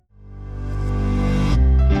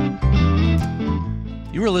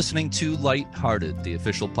You are listening to Lighthearted, the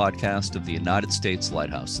official podcast of the United States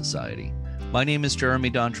Lighthouse Society. My name is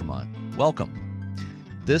Jeremy D'Entremont. Welcome.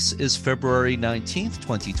 This is February 19th,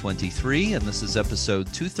 2023, and this is episode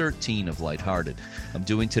 213 of Lighthearted. I'm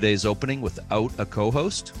doing today's opening without a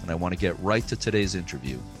co-host, and I want to get right to today's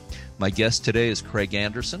interview. My guest today is Craig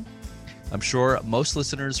Anderson. I'm sure most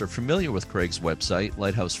listeners are familiar with Craig's website,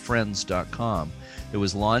 lighthousefriends.com. It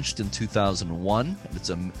was launched in 2001.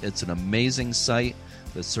 It's an amazing site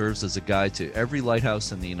that serves as a guide to every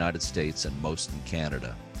lighthouse in the United States and most in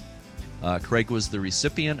Canada. Craig was the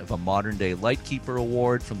recipient of a Modern Day Lightkeeper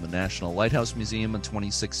Award from the National Lighthouse Museum in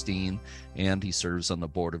 2016, and he serves on the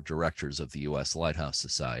board of directors of the U.S. Lighthouse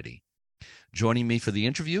Society. Joining me for the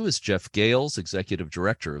interview is Jeff Gales, Executive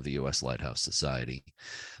Director of the U.S. Lighthouse Society.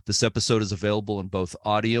 This episode is available in both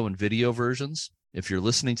audio and video versions. If you're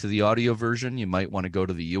listening to the audio version, you might want to go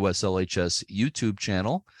to the USLHS YouTube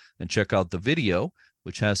channel and check out the video,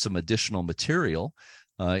 which has some additional material.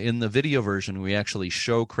 In the video version, we actually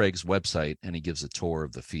show Craig's website, and he gives a tour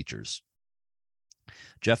of the features.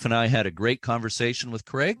 Jeff and I had a great conversation with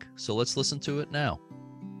Craig, so let's listen to it now.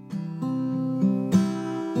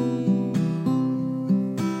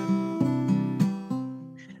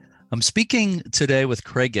 I'm speaking today with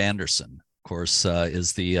Craig Anderson. Of course,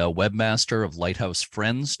 is the webmaster of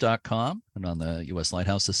lighthousefriends.com and on the U.S.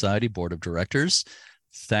 Lighthouse Society Board of Directors.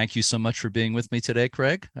 Thank you so much for being with me today,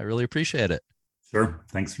 Craig. I really appreciate it. Sure.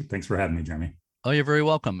 Thanks for having me, Jeremy. Oh, you're very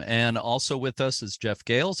welcome. And also with us is Jeff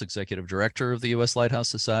Gales, Executive Director of the U.S. Lighthouse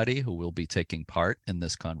Society, who will be taking part in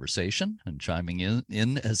this conversation and chiming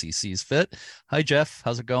in as he sees fit. Hi, Jeff.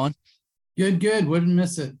 How's it going? Good. Wouldn't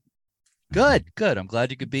miss it. Good. I'm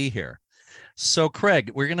glad you could be here. So,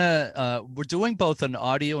 Craig, we're doing both an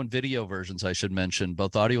audio and video versions, I should mention,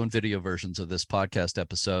 both audio and video versions of this podcast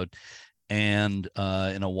episode. And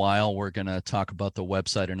in a while, we're going to talk about the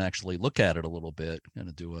website and actually look at it a little bit, going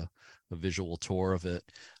to do a visual tour of it.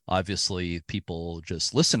 Obviously, people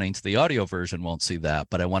just listening to the audio version won't see that,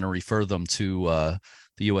 but I want to refer them to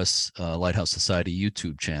the U.S. Lighthouse Society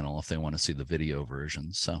YouTube channel if they want to see the video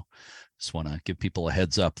version. So just want to give people a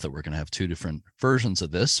heads up that we're going to have two different versions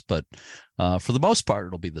of this, but for the most part,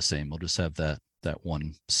 it'll be the same. We'll just have that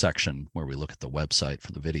one section where we look at the website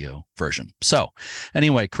for the video version. So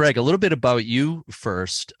anyway, Craig, a little bit about you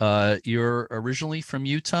first. You're originally from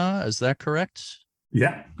Utah, is that correct?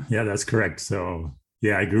 Yeah, that's correct. So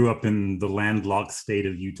yeah, I grew up in the landlocked state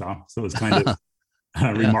of Utah. So it was kind of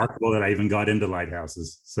remarkable that I even got into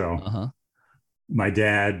lighthouses. So my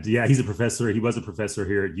dad, he's a professor. He was a professor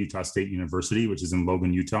here at Utah State University, which is in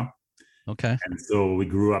Logan, Utah. Okay. And so we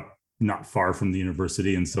grew up not far from the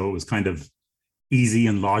university. And so it was kind of easy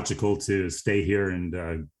and logical to stay here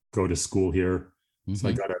and go to school here. Mm-hmm. So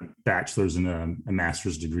I got a bachelor's and a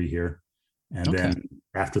master's degree here. And then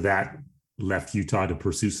after that, left Utah to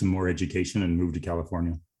pursue some more education and moved to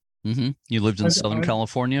California. Mm-hmm. You lived in Southern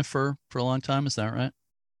California for a long time, is that right?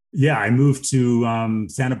 Yeah, I moved to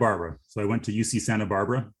Santa Barbara. So I went to UC Santa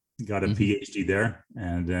Barbara, got a PhD there.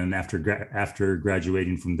 And then after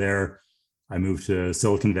graduating from there, I moved to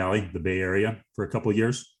Silicon Valley, the Bay Area, for a couple of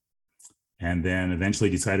years. And then eventually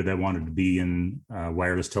decided I wanted to be in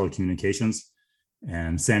wireless telecommunications.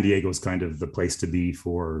 And San Diego is kind of the place to be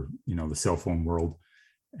for, the cell phone world.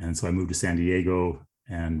 And so I moved to San Diego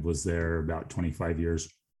and was there about 25 years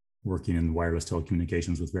working in wireless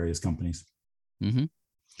telecommunications with various companies. Mm-hmm.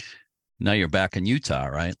 Now you're back in Utah,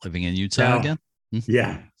 right? Living in Utah again? Mm-hmm.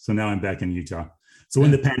 Yeah. So now I'm back in Utah. So when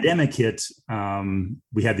the pandemic hit,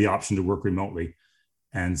 we had the option to work remotely.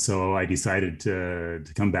 And so I decided to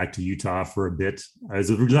come back to Utah for a bit. I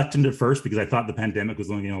was reluctant at first because I thought the pandemic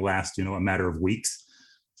was only going to last, a matter of weeks.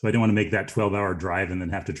 So I didn't want to make that 12-hour drive and then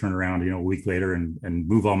have to turn around, a week later and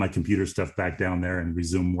move all my computer stuff back down there and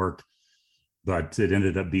resume work. But it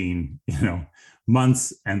ended up being,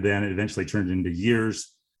 months, and then it eventually turned into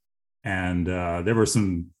years. And there were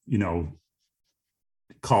some,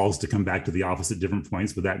 calls to come back to the office at different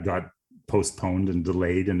points, but that got postponed and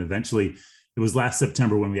delayed. And eventually it was last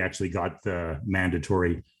September when we actually got the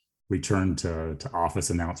mandatory return to office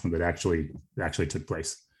announcement that actually took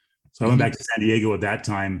place. So I went back to San Diego at that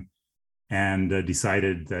time and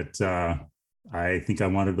decided that I think I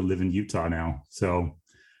wanted to live in Utah now. So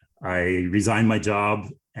I resigned my job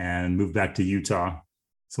and moved back to Utah.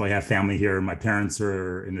 So I have family here. My parents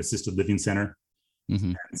are in an assisted living center.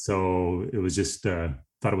 Mm-hmm. And so it was just,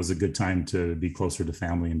 thought it was a good time to be closer to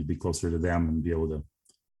family and to be closer to them and be able to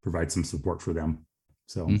provide some support for them.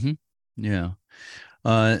 So, yeah.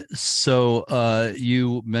 So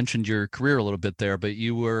you mentioned your career a little bit there, but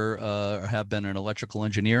you have been an electrical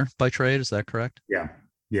engineer by trade. Is that correct? Yeah.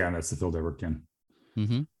 That's the field I worked in.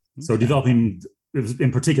 Mm-hmm. So developing, it was,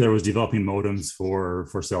 in particular, was developing modems for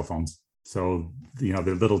cell phones. So, the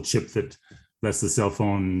little chip that lets the cell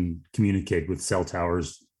phone communicate with cell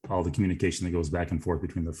towers, all the communication that goes back and forth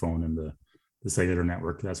between the phone and the cellular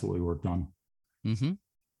network. That's what we worked on. Mm-hmm.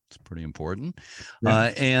 It's pretty important.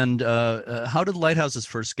 Yeah. And how did lighthouses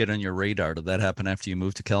first get on your radar? Did that happen after you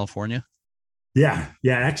moved to California? Yeah,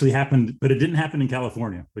 it actually happened, but it didn't happen in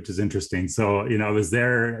California, which is interesting. So, I was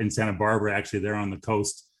there in Santa Barbara, actually there on the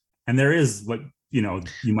coast, and there is what, you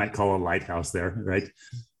might call a lighthouse there, right?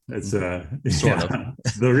 It's Sort of.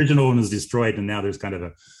 The original one was destroyed, and now there's kind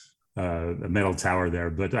of a metal tower there.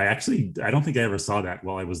 But I don't think I ever saw that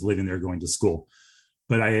while I was living there going to school.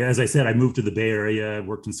 But as I said, I moved to the Bay Area,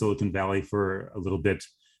 worked in Silicon Valley for a little bit,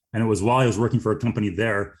 and it was while I was working for a company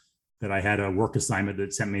there that I had a work assignment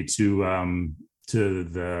that sent me to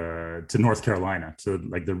North Carolina, to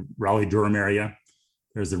like the Raleigh-Durham area.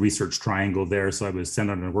 There's the Research Triangle there, so I was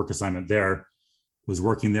sent on a work assignment there. Was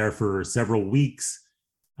working there for several weeks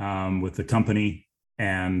with the company,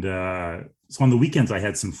 and so on the weekends I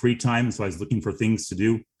had some free time, so I was looking for things to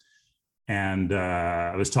do, and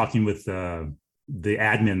I was talking with the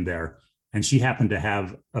admin there, and she happened to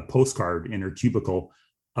have a postcard in her cubicle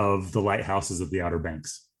of the lighthouses of the Outer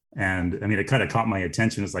Banks. And I mean, it kind of caught my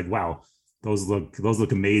attention. It's like, wow, those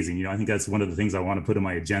look amazing. I think that's one of the things I want to put on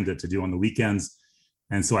my agenda to do on the weekends.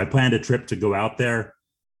 And so I planned a trip to go out there,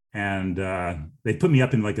 and they put me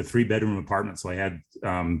up in like a 3-bedroom apartment. So I had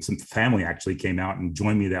some family actually came out and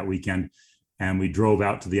joined me that weekend, and we drove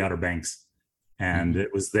out to the Outer Banks. And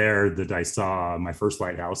it was there that I saw my first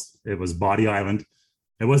lighthouse. It was Body Island.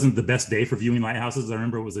 It wasn't the best day for viewing lighthouses. I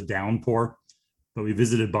remember it was a downpour. But we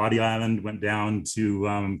visited Body Island, went down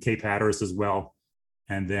to Cape Hatteras as well,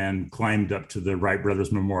 and then climbed up to the Wright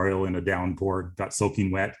Brothers Memorial in a downpour, got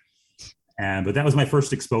soaking wet. But that was my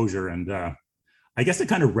first exposure. And I guess it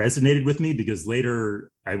kind of resonated with me because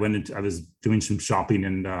later I was doing some shopping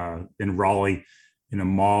in Raleigh in a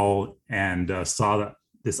mall, and saw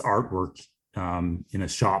this artwork in a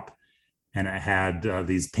shop. And it had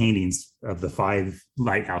these paintings of the 5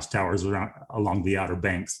 lighthouse towers along the Outer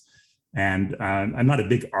Banks. And I'm not a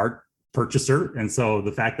big art purchaser. And so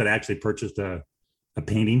the fact that I actually purchased a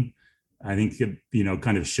painting, I think, it,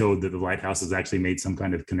 kind of showed that the lighthouses actually made some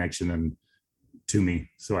kind of connection to me.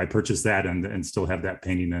 So I purchased that and still have that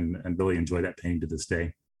painting and really enjoy that painting to this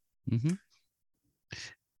day. Mm-hmm.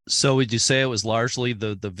 So would you say it was largely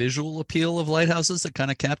the visual appeal of lighthouses that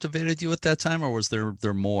kind of captivated you at that time, or was there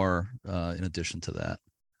more in addition to that?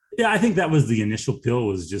 Yeah, I think that was the initial appeal,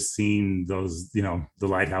 was just seeing those, the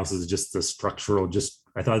lighthouses, just the structural,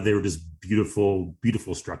 I thought they were just beautiful,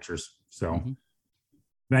 beautiful structures. So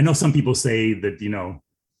I know some people say that,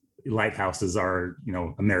 lighthouses are,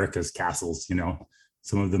 America's castles,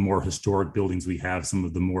 some of the more historic buildings we have, some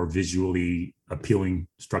of the more visually appealing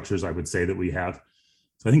structures, I would say, that we have.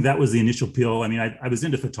 So I think that was the initial appeal. I mean, I was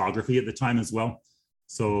into photography at the time as well.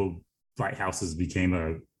 So lighthouses became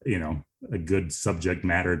a good subject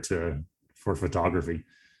matter for photography.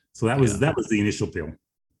 So that was the initial appeal.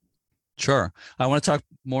 Sure. I want to talk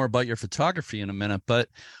more about your photography in a minute, but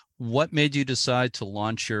what made you decide to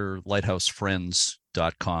launch your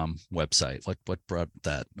lighthousefriends.com website? What brought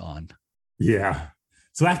that on? Yeah.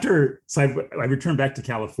 So I returned back to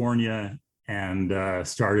California and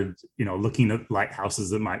started, looking at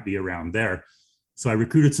lighthouses that might be around there. So I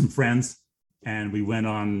recruited some friends, and we went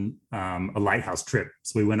on a lighthouse trip.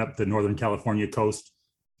 So we went up the Northern California coast,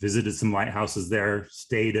 visited some lighthouses there,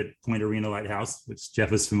 stayed at Point Arena Lighthouse, which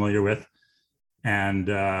Jeff is familiar with. And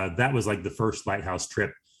that was like the first lighthouse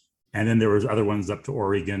trip. And then there was other ones up to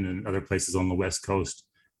Oregon and other places on the West Coast.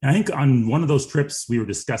 And I think on one of those trips, we were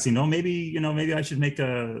discussing, maybe I should make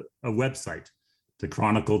a website to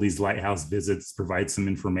chronicle these lighthouse visits, provide some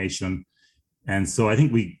information. And so I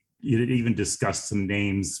think we even discussed some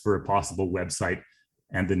names for a possible website,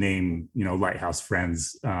 and the name, Lighthouse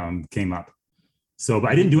Friends came up. So,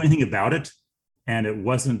 but I didn't do anything about it. And it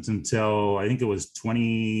wasn't until I think it was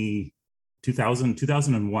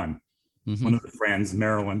 2001, one of the friends,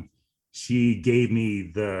 Marilyn, she gave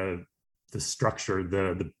me the structure,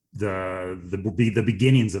 the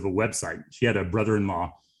beginnings of a website. She had a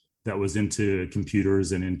brother-in-law that was into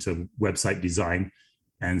computers and into website design.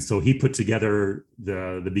 And so he put together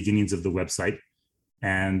the beginnings of the website,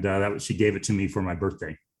 and she gave it to me for my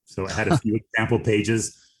birthday. So it had a few example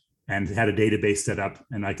pages and had a database set up,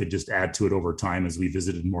 and I could just add to it over time as we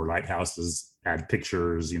visited more lighthouses, add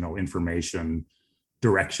pictures, information,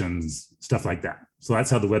 directions, stuff like that. So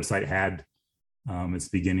that's how the website had its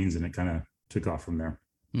beginnings, and it kind of took off from there.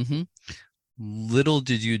 Mm-hmm. Little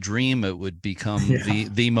did you dream it would become Yeah.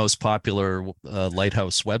 the most popular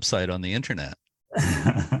lighthouse website on the internet.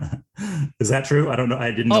 Is that true? I don't know. I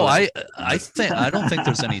didn't Oh, know that. I don't think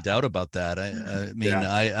there's any doubt about that. I mean,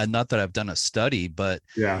 Yeah. I not that I've done a study, but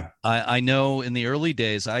Yeah. I know in the early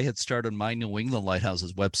days I had started my New England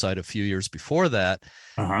Lighthouses website a few years before that,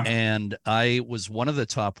 Uh-huh. and I was one of the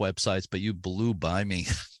top websites, but you blew by me.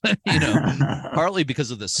 You know, partly because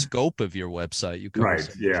of the scope of your website. You cover Right. so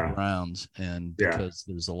much Yeah. ground, and Yeah. because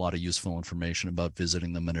there's a lot of useful information about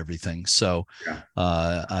visiting them and everything. So Yeah.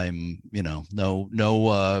 I'm,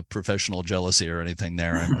 no professional jealousy or anything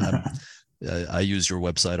there. I use your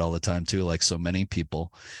website all the time too, like so many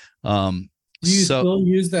people. Do you So still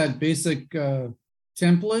use that basic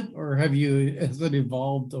template, or has it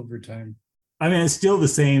evolved over time? I mean, it's still the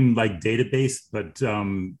same like database, but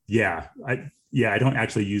I don't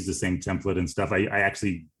actually use the same template and stuff. I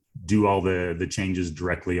actually do all the changes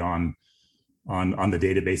directly on the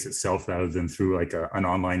database itself rather than through like an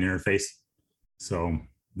online interface. So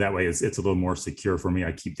that way it's a little more secure for me.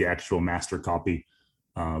 I keep the actual master copy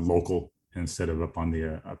local instead of up on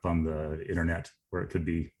the internet where it could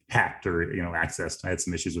be hacked or accessed. I had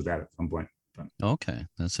some issues with that at some point. But, okay,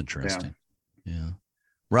 that's interesting. Yeah.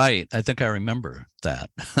 Right. I think I remember that.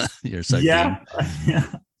 Your site yeah,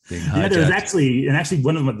 being yeah. There was actually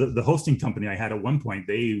one of the hosting company I had at one point.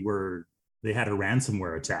 They had a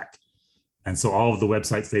ransomware attack, and so all of the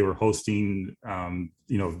websites they were hosting,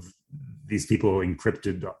 these people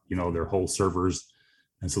encrypted, their whole servers,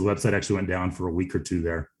 and so the website actually went down for a week or two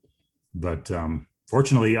there. But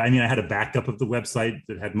fortunately, I mean, I had a backup of the website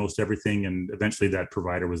that had most everything, and eventually that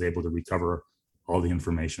provider was able to recover all the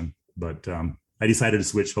information. But I decided to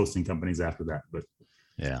switch hosting companies after that. But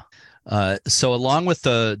yeah. So along with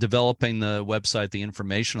developing the website, the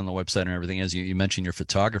information on the website and everything, as you mentioned your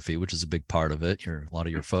photography, which is a big part of it. A lot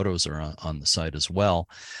of your photos are on the site as well.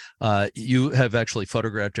 You have actually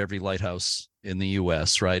photographed every lighthouse in the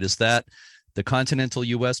U.S., right? Is that the continental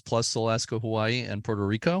U.S. plus Alaska, Hawaii, and Puerto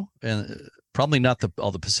Rico? And probably not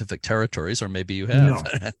all the Pacific territories, or maybe you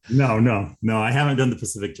have. No. I haven't done the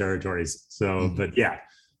Pacific territories. So, but yeah,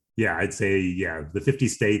 I'd say the 50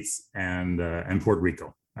 states and Puerto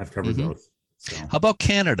Rico. I've covered those. So. How about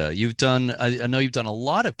Canada? You've done. I know you've done a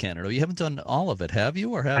lot of Canada. You haven't done all of it, have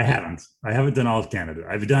you? Or have you? I haven't done all of Canada.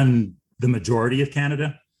 I've done the majority of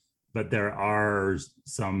Canada, but there are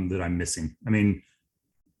some that I'm missing. I mean,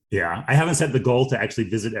 yeah, I haven't set the goal to actually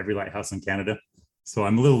visit every lighthouse in Canada, so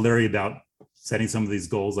I'm a little leery about setting some of these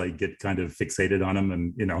goals. I get kind of fixated on them,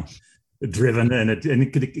 and driven, and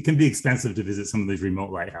it can be expensive to visit some of these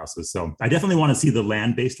remote lighthouses. So I definitely want to see the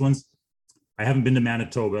land-based ones. I haven't been to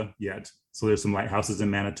Manitoba yet, so there's some lighthouses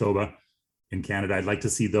in Manitoba in Canada. I'd like to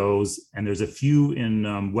see those, and there's a few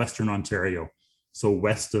in Western Ontario, so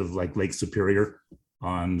west of like Lake Superior,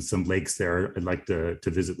 on some lakes there. I'd like to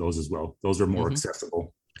visit those as well. Those are more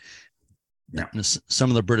accessible. Yeah,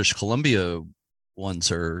 some of the British Columbia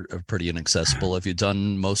ones are pretty inaccessible. Have you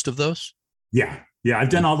done most of those? Yeah, I've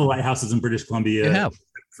done all the lighthouses in British Columbia. You have?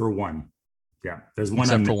 For one. Yeah, there's one.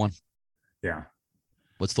 Except for one. Yeah.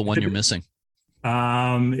 What's the one you're missing?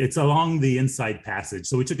 It's along the Inside Passage.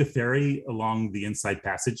 So we took a ferry along the Inside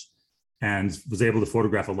Passage and was able to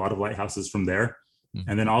photograph a lot of lighthouses from there. Mm-hmm.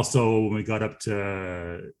 And then also when we got up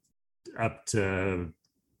to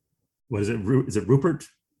what is it? Is it Rupert?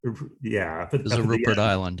 Yeah. There's a Rupert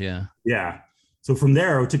Island. Yeah. Yeah. So from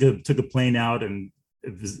there, I took a plane out and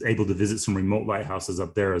was able to visit some remote lighthouses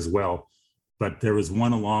up there as well. But there was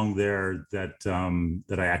one along there that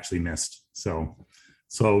I actually missed. So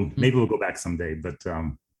maybe we'll go back someday. But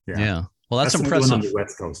yeah. Well, that's impressive. On the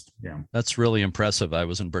West Coast. Yeah. That's really impressive. I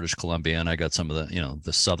was in British Columbia and I got some of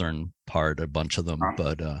the southern part, a bunch of them,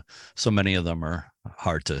 but so many of them are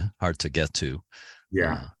hard to get to.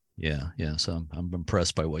 Yeah. Yeah. So I'm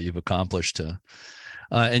impressed by what you've accomplished.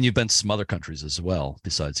 And you've been to some other countries as well,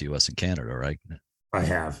 besides the US and Canada, right? I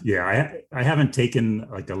have. Yeah. I haven't taken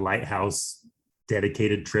like a lighthouse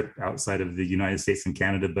dedicated trip outside of the United States and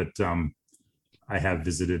Canada, but I have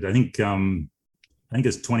visited, I think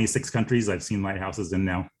it's 26 countries I've seen lighthouses in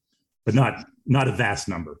now, but not a vast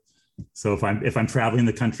number. So if I'm traveling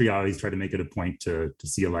the country, I always try to make it a point to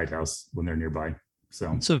see a lighthouse when they're nearby.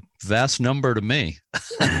 So it's a vast number to me.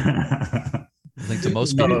 I think to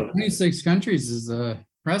most people, 26 countries is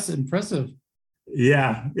impressive.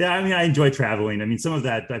 Yeah. I mean, I enjoy traveling. I mean, some of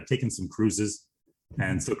that I've taken some cruises,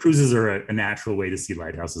 and so cruises are a natural way to see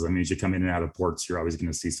lighthouses. I mean, as you come in and out of ports, you're always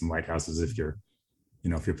going to see some lighthouses if you're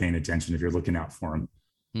paying attention, if you're looking out for them.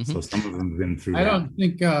 Mm-hmm. So some of them have been through. I don't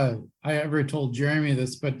think I ever told Jeremy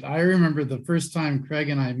this, but I remember the first time Craig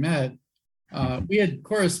and I met, We had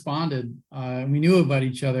corresponded, we knew about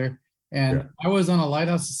each other. And Yeah. I was on a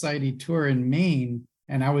Lighthouse Society tour in Maine,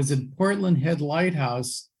 and I was at Portland Head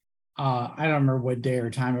Lighthouse. I don't remember what day or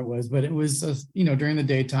time it was, but it was, during the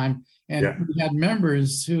daytime. And Yeah. we had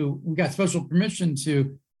members we got special permission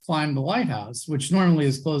to climb the lighthouse, which normally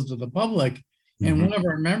is closed to the public. And Mhm. one of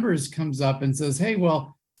our members comes up and says, "Hey,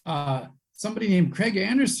 well, somebody named Craig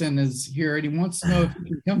Anderson is here, and he wants to know if he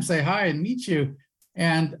can come say hi and meet you."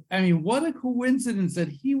 And I mean, what a coincidence that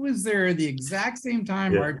he was there at the exact same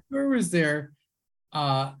time Yeah. our tour was there,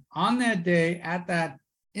 on that day at that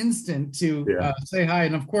instant to Yeah. say hi.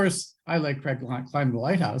 And of course, I let Craig climb the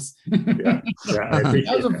lighthouse. Yeah. Yeah. I That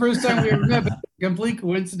appreciate was the first time we ever met. But complete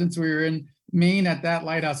coincidence. We were in Maine at that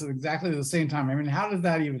lighthouse at exactly the same time. I mean, how does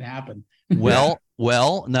that even happen? Well,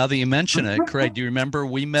 now that you mention it, Craig, do you remember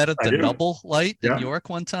we met at I the do. Nubble Light Yeah. in York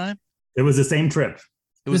one time? It was the same trip.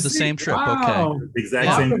 It was the same trip. Okay. Wow. The exact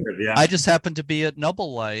Yeah. same trip. Yeah. I just happened to be at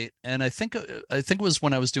Nubble Light, and I think it was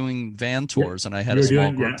when I was doing van tours, and I had You a were small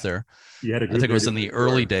doing- group yeah. there. You had a I group think it was there in the doing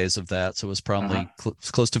early tour. days of that, so it was probably Uh-huh.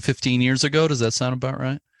 close to 15 years ago. Does that sound about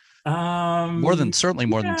right? Certainly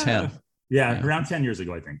more than 10. Yeah, Yeah. around 10 years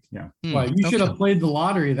ago, I think. Yeah. Well, you should Okay. have played the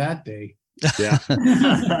lottery that day. Yeah.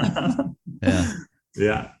 Yeah.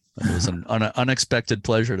 Yeah. It was an unexpected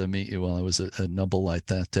pleasure to meet you while I was at Nubble Light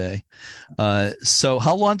that day. So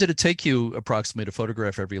how long did it take you approximately to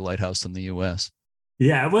photograph every lighthouse in the U.S.?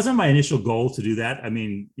 Yeah, it wasn't my initial goal to do that. I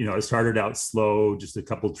mean, it started out slow, just a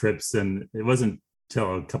couple trips, and it wasn't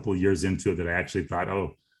till a couple of years into it that I actually thought,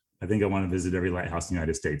 oh, I think I want to visit every lighthouse in the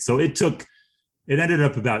United States. So it ended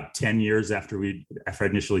up about 10 years after I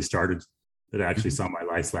initially started that I actually saw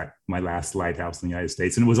my last lighthouse in the United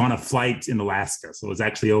States. And it was on a flight in Alaska. So it was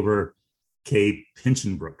actually over Cape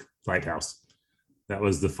Hinchinbrook Lighthouse. That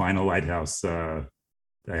was the final lighthouse I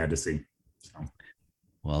had to see. So.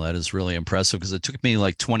 Well, that is really impressive because it took me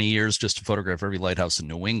like 20 years just to photograph every lighthouse in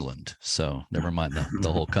New England. So never mind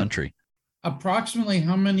the whole country. Approximately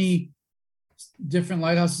how many different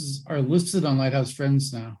lighthouses are listed on Lighthouse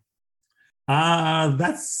Friends now? Between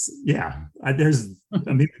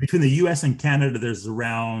the US and Canada, there's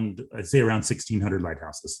around 1,600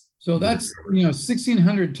 lighthouses. So that's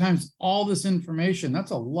 1,600 times all this information.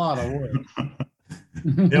 That's a lot of work.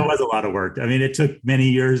 It was a lot of work. I mean, it took many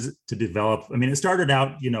years to develop. I mean, it started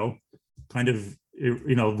out, kind of,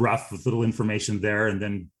 rough with little information there. And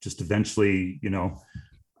then just eventually,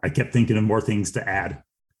 I kept thinking of more things to add.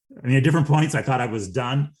 I mean, at different points, I thought I was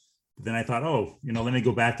done. But then I thought, let me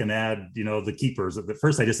go back and add, the keepers. At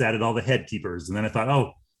first, I just added all the head keepers. And then I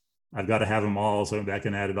thought, I've got to have them all. So I went back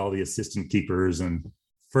and added all the assistant keepers. And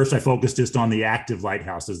first, I focused just on the active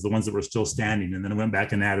lighthouses, the ones that were still standing. And then I went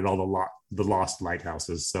back and added all the lost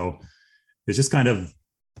lighthouses. So it's just kind of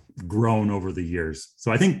grown over the years.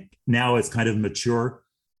 So I think now it's kind of mature.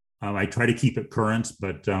 I try to keep it current,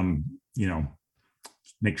 but,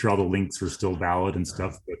 make sure all the links are still valid and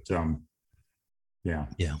stuff. But I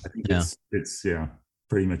think it's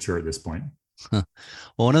pretty mature at this point. Well,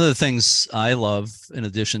 one of the things I love, in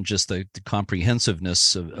addition just the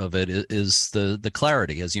comprehensiveness of it, is the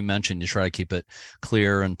clarity. As you mentioned, you try to keep it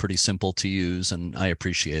clear and pretty simple to use, and I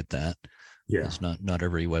appreciate that. Yeah, not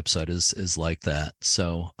every website is like that,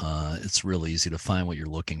 so it's really easy to find what you're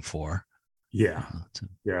looking for. Yeah,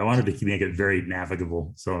 I wanted to make it very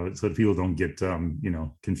navigable, so people don't get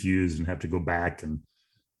confused and have to go back, and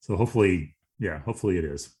so hopefully it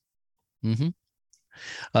is.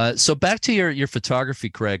 Mm-hmm. So back to your photography,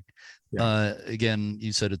 Craig. Yeah. Again,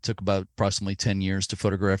 you said it took about approximately 10 years to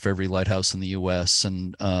photograph every lighthouse in the U.S.,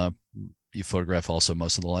 and you photograph also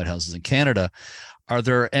most of the lighthouses in Canada. Are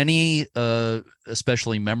there any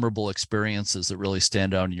especially memorable experiences that really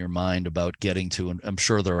stand out in your mind about getting to? And I'm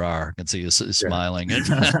sure there are. I can see you smiling.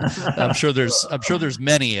 I'm sure there's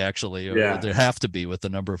many actually. Yeah. There have to be with the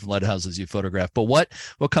number of lighthouses you photograph. But what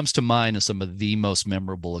comes to mind as some of the most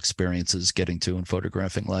memorable experiences getting to and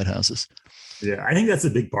photographing lighthouses? Yeah, I think that's a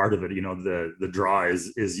big part of it. The draw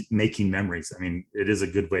is making memories. I mean, it is a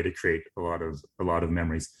good way to create a lot of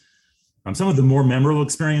memories. Some of the more memorable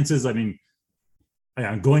experiences, I mean,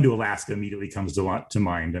 going to Alaska immediately comes to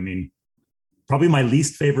mind. I mean, probably my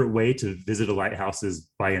least favorite way to visit a lighthouse is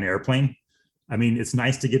by an airplane. I mean, it's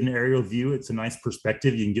nice to get an aerial view. It's a nice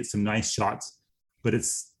perspective. You can get some nice shots, but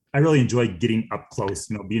I really enjoy getting up close,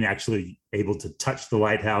 being actually able to touch the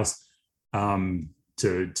lighthouse,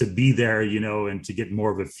 to be there, and to get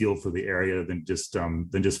more of a feel for the area than just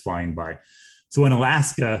flying by. So in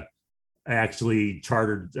Alaska, I actually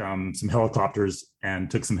chartered some helicopters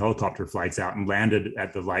and took some helicopter flights out and landed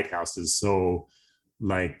at the lighthouses. So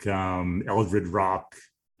like Eldred Rock,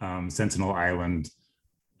 Sentinel Island,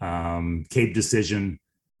 Cape Decision,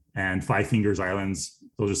 and Five Fingers Islands.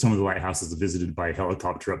 Those are some of the lighthouses visited by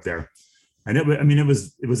helicopter up there. And it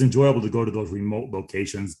was enjoyable to go to those remote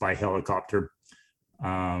locations by helicopter.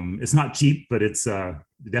 It's not cheap, but it's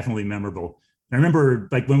definitely memorable. And I remember,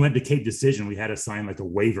 like, when we went to Cape Decision, we had to sign like a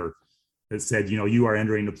waiver that said, you are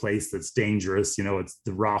entering a place that's dangerous. It's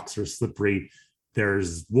the rocks are slippery.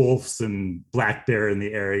 There's wolves and black bear in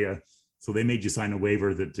the area. So they made you sign a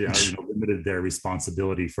waiver that limited their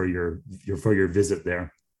responsibility for your visit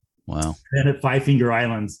there. Wow. And at Five Finger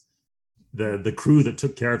Islands, the crew that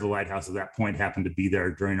took care of the lighthouse at that point happened to be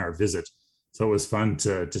there during our visit. So it was fun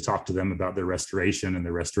to talk to them about their restoration and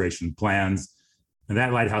their restoration plans. And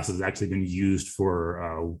that lighthouse has actually been used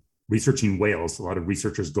for researching whales. A lot of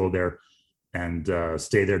researchers go there and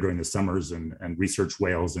stay there during the summers and research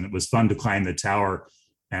whales. And it was fun to climb the tower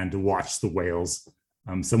and to watch the whales.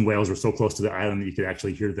 Some whales were so close to the island that you could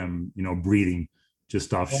actually hear them, breathing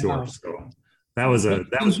just offshore. Wow. So that was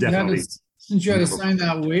definitely. Since you had to sign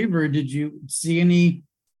that waiver, did you see any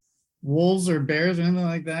wolves or bears or anything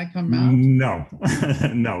like that come out? No,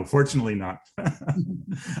 no, fortunately not. I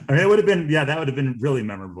mean, it would have been, that would have been really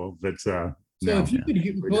memorable, but so if you could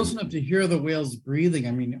get close enough to hear the whales breathing,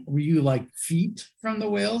 I mean, were you like feet from the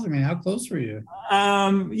whales? I mean, how close were you?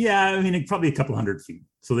 Probably a couple 100 feet.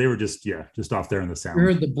 So they were just off there in the sound. You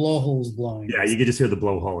heard the blowholes blowing. Yeah, you could just hear the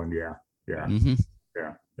blowhole, and Mm-hmm.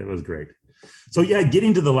 Yeah, it was great. So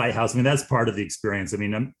getting to the lighthouse, I mean, that's part of the experience. I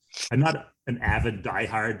mean, I'm not an avid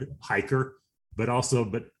diehard hiker, but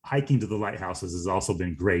hiking to the lighthouses has also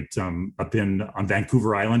been great. On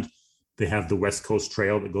Vancouver Island, they have the West Coast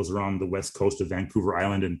Trail that goes around the west coast of Vancouver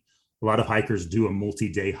Island, and a lot of hikers do a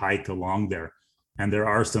multi-day hike along there. And there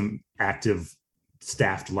are some active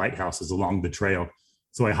staffed lighthouses along the trail.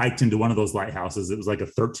 So I hiked into one of those lighthouses. It was like a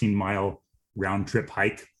 13-mile round trip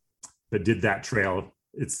hike, but did that trail.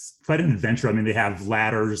 It's quite an adventure. I mean, they have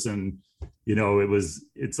ladders and,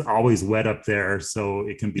 it's always wet up there. So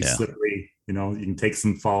it can be slippery, you can take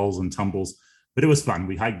some falls and tumbles, but it was fun.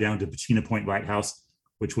 We hiked down to Pachina Point Lighthouse,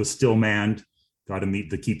 which was still manned, got to meet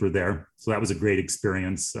the keeper there. So that was a great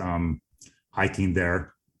experience hiking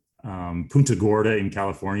there. Punta Gorda in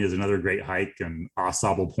California is another great hike, and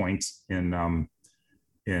Au Point in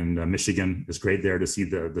Michigan is great there to see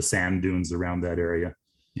the sand dunes around that area.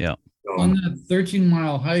 Yeah. On that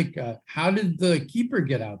 13-mile hike, how did the keeper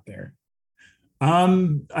get out there?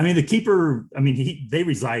 The keeper, they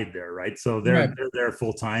reside there, right? So they're there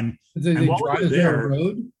full time. Did they drive there?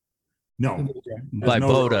 Road? No, by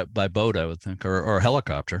boat, I would think, or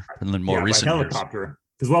helicopter, and then more recent helicopter.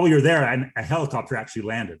 Because while we were there, a helicopter actually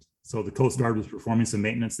landed. So the Coast Guard was performing some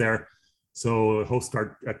maintenance there. So a Coast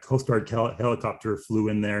Guard helicopter flew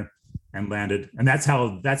in there and landed, and that's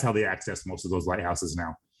how they access most of those lighthouses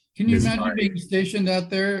now. Can you imagine being stationed out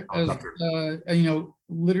there as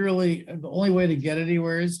literally the only way to get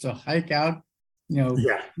anywhere is to hike out, 8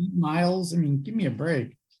 miles? I mean, give me a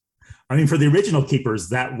break. I mean, for the original keepers,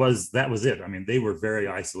 that was it. I mean, they were very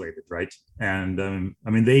isolated, right? And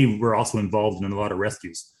they were also involved in a lot of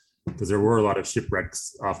rescues because there were a lot of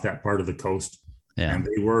shipwrecks off that part of the coast. Yeah. And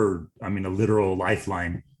they were, a literal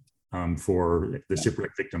lifeline for the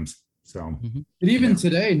shipwreck victims. So, but even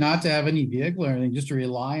today, not to have any vehicle or anything, just to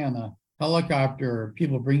rely on a helicopter or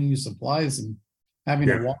people bringing you supplies and having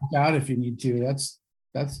to walk out if you need to,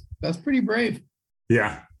 that's pretty brave.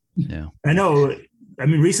 Yeah. I know. I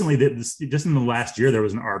mean, recently, just in the last year, there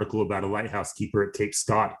was an article about a lighthouse keeper at Cape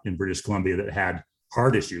Scott in British Columbia that had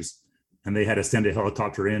heart issues, and they had to send a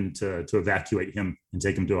helicopter in to evacuate him and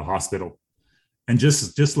take him to a hospital. And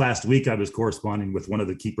just last week, I was corresponding with one of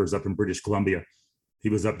the keepers up in British Columbia. He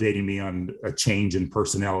was updating me on a change in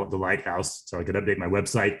personnel at the lighthouse so I could update my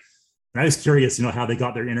website. And I was curious, how they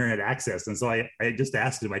got their internet access. And so I just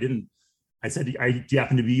asked him, I said, do you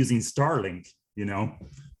happen to be using Starlink,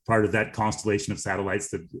 part of that constellation of satellites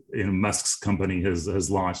that Musk's company has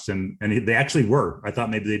launched. And they actually were. I thought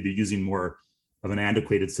maybe they'd be using more of an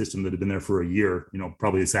antiquated system that had been there for a year,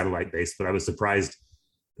 probably satellite based, but I was surprised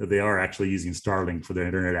that they are actually using Starlink for their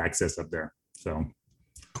internet access up there. So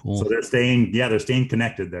cool. So they're staying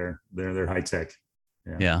connected. They're high tech.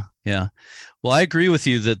 Yeah. Well, I agree with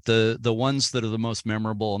you that the ones that are the most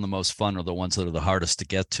memorable and the most fun are the ones that are the hardest to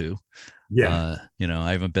get to. Yeah.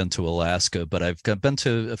 I haven't been to Alaska, but I've been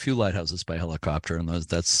to a few lighthouses by helicopter, and those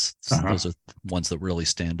are ones that really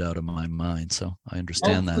stand out in my mind. So I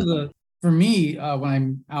understand that. For me, when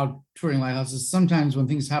I'm out touring lighthouses, sometimes when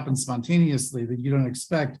things happen spontaneously that you don't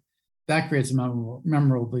expect, that creates a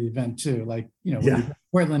memorable event too. Like, when you go to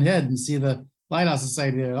Portland Head and see the Lighthouse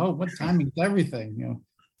Society there, what timing is everything,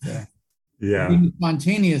 Yeah. Being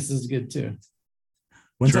spontaneous is good too.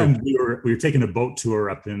 One True. time we were taking a boat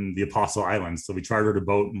tour up in the Apostle Islands. So we chartered a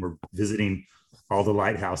boat and we're visiting all the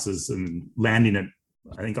lighthouses and landing at,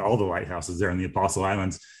 I think, all the lighthouses there in the Apostle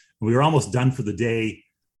Islands. And we were almost done for the day.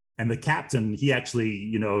 And the captain, he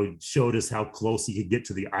actually, showed us how close he could get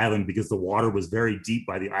to the island because the water was very deep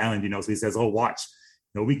by the island, So he says, oh, watch,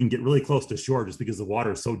 we can get really close to shore just because the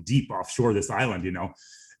water is so deep offshore this island,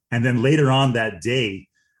 And then later on that day,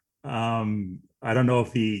 I don't know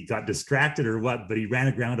if he got distracted or what, but he ran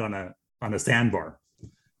aground on a sandbar.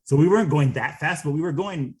 So we weren't going that fast, but we were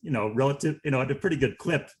going, relative, at a pretty good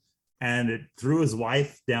clip. And it threw his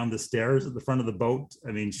wife down the stairs at the front of the boat.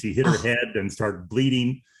 I mean, she hit her head and started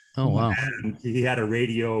bleeding. Oh, wow. And he had to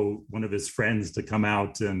radio one of his friends to come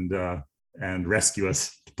out and rescue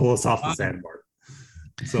us, to pull us off the sandbar.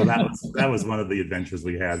 So that was one of the adventures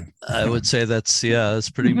we had. I would say that's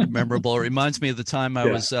pretty memorable. It reminds me of the time I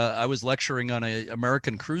was lecturing on a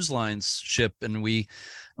American Cruise Lines ship, and we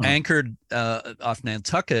anchored off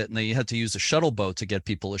Nantucket, and they had to use a shuttle boat to get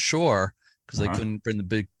people ashore because they couldn't bring the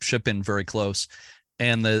big ship in very close.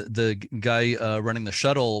 And the guy running the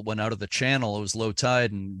shuttle went out of the channel. It was low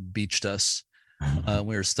tide and beached us.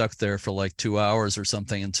 We were stuck there for like 2 hours or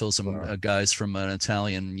something until some guys from an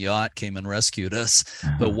Italian yacht came and rescued us.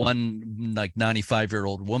 But one like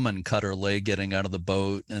 95-year-old woman cut her leg getting out of the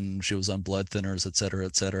boat, and she was on blood thinners, et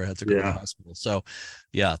cetera, had to go to the hospital. So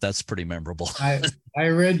yeah, that's pretty memorable. I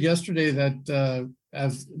read yesterday that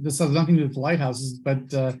as this has nothing to do with lighthouses,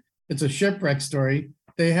 but it's a shipwreck story.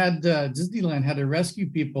 They had Disneyland had to rescue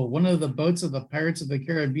people. One of the boats of the Pirates of the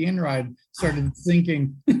Caribbean ride started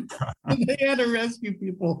sinking. They had to rescue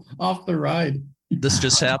people off the ride. This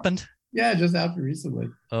just happened? Yeah, it just happened recently.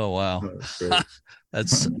 Oh, wow.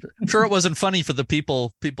 That's I'm sure it wasn't funny for the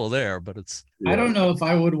people there, but it's. I don't know if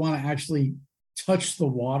I would want to actually touch the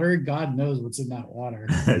water. God knows what's in that water.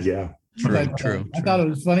 Yeah, true. I thought it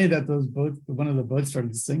was funny that one of the boats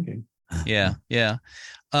started sinking. Yeah.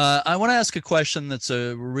 I want to ask a question that's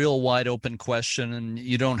a real wide open question, and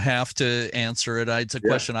you don't have to answer it. It's a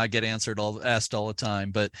question I get asked all the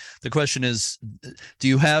time. But the question is, do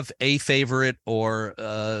you have a favorite or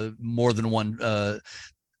more than one?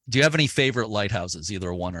 Do you have any favorite lighthouses,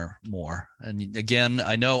 either one or more? And again,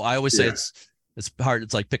 I know I always say it's hard.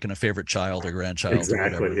 It's like picking a favorite child or grandchild.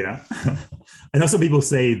 Exactly. Yeah. I know some people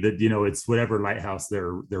say that, it's whatever lighthouse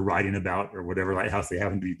they're writing about or whatever lighthouse they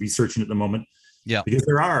happen to be researching at the moment. Yeah. Because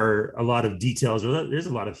there are a lot of details, or there's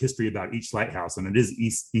a lot of history about each lighthouse, and it is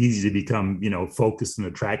easy to become, focused and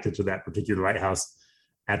attracted to that particular lighthouse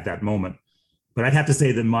at that moment. But I'd have to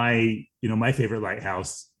say that my favorite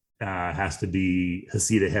lighthouse has to be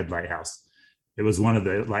Heceta Head Lighthouse. It was one of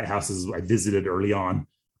the lighthouses I visited early on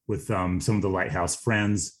with some of the lighthouse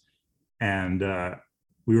friends, and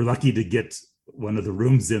we were lucky to get one of the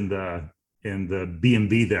rooms in the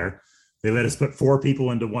B&B there. They let us put 4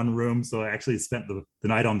 people into one room, so I actually spent the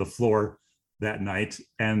night on the floor that night.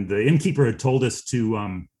 And the innkeeper had told us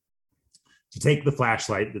to take the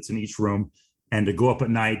flashlight that's in each room and to go up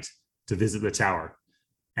at night to visit the tower.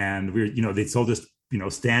 And they told us,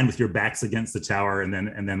 stand with your backs against the tower and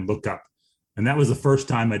then look up. And that was the first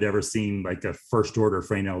time I'd ever seen like a first order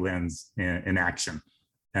Fresnel lens in action.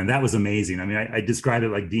 And that was amazing. I mean, I describe it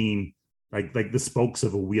like being like the spokes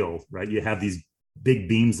of a wheel, right? You have these big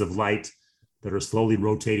beams of light that are slowly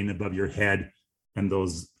rotating above your head, and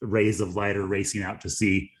those rays of light are racing out to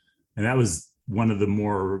sea. And that was one of the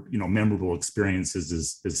more, memorable experiences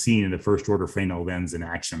is seeing the first order Fresnel lens in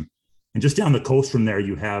action. And just down the coast from there,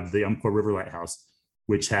 you have the Umpqua River Lighthouse,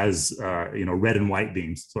 which has, red and white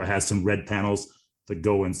beams. So it has some red panels that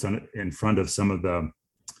go in front of some of the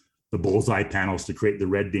bullseye panels to create the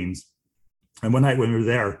red beams. And one night when we were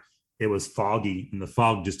there, it was foggy, and the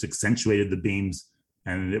fog just accentuated the beams.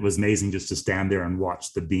 And it was amazing just to stand there and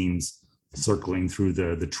watch the beams circling through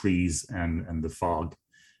the trees and the fog.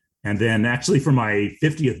 And then actually for my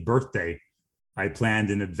 50th birthday, I planned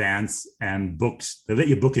in advance and they let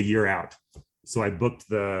you book a year out. So I booked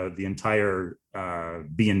the entire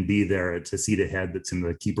B&B there at Heceta Head that's in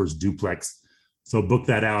the keeper's duplex. So booked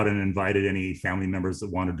that out and invited any family members that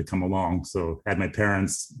wanted to come along. So had my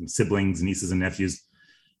parents, siblings, nieces and nephews,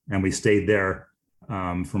 and we stayed there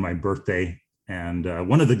for my birthday. And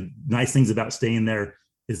one of the nice things about staying there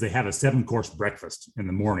is they have a 7-course breakfast in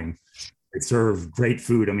the morning. They serve great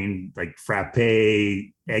food. I mean, like frappe,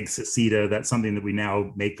 eggs Heceta. That's something that we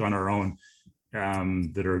now make on our own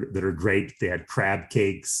that are great. They had crab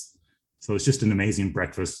cakes. So it's just an amazing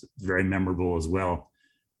breakfast, very memorable as well.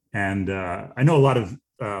 And I know a lot of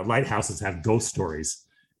lighthouses have ghost stories.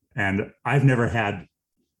 And I've never had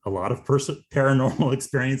a lot of paranormal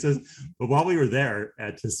experiences. But while we were there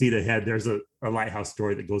at Heceta Head, there's a lighthouse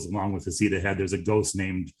story that goes along with Heceta Head. There's a ghost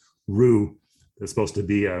named Rue that's supposed to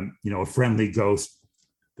be a friendly ghost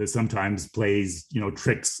that sometimes plays,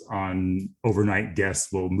 tricks on overnight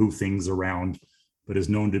guests, will move things around, but is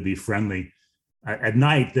known to be friendly. At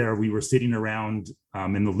night there, we were sitting around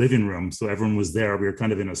in the living room. So everyone was there. We were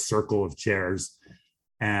kind of in a circle of chairs.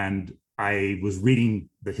 And I was reading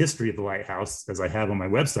the history of the lighthouse, as I have on my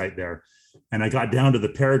website there. And I got down to the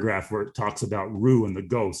paragraph where it talks about Rue and the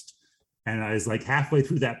ghost. And I was like halfway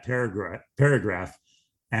through that paragraph,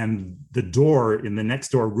 and the door in the next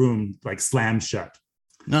door room like slammed shut.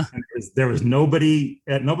 And there was nobody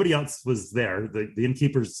else was there. The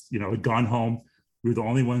innkeepers, had gone home. We were the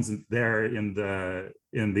only ones there in the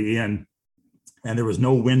inn, and there was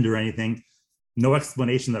no wind or anything. No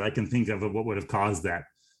explanation that I can think of what would have caused that.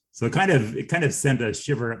 So it kind of sent a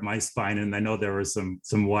shiver up my spine, and I know there were some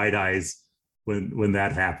wide eyes when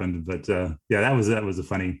that happened. But that was a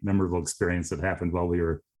funny, memorable experience that happened while we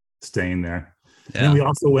were staying there. Yeah. And we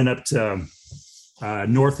also went up to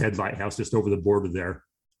North Head Lighthouse, just over the border there,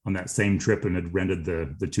 on that same trip, and had rented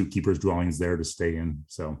the two keepers' dwellings there to stay in.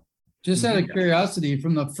 So, just out of curiosity,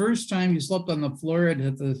 from the first time you slept on the floor at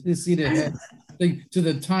the Heceta Head to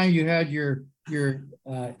the time you had your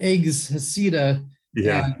eggs Heceta,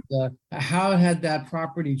 and how had that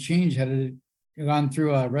property changed? Had it gone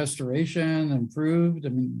through a restoration, improved? I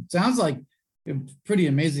mean, it sounds like a pretty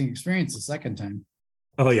amazing experience the second time.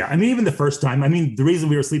 Oh yeah, I mean, even the first time. I mean, the reason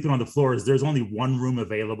we were sleeping on the floor is there's only one room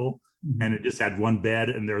available. Mm-hmm. And it just had one bed,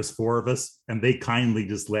 and there was 4 of us, and they kindly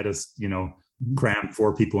just let us, cram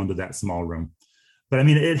 4 people into that small room. But I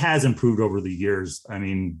mean, it has improved over the years. I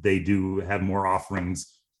mean, they do have more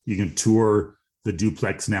offerings. You can tour the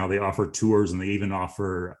duplex now. They offer tours, and they even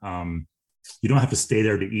offer, you don't have to stay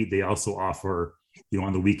there to eat. They also offer,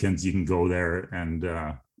 on the weekends, you can go there and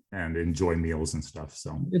enjoy meals and stuff.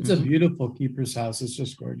 So it's a beautiful keeper's house. It's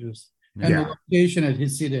just gorgeous. And the location at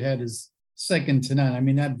Heceta Head is second to none. I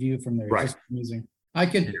mean, that view from there is just amazing.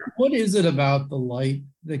 What is it about the light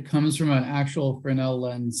that comes from an actual Fresnel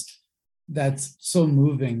lens that's so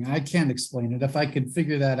moving? I can't explain it. If I could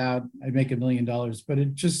figure that out, I'd make $1 million. But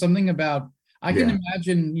it's just something about, I can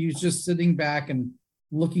imagine you just sitting back and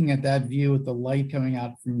looking at that view with the light coming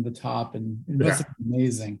out from the top, and it must be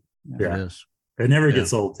amazing. Yeah, it is. It never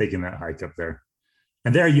gets old taking that hike up there.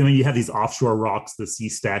 And there, you have these offshore rocks, the sea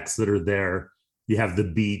stacks that are there. You have the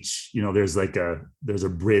beach, there's a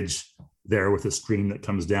bridge there with a stream that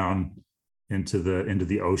comes down into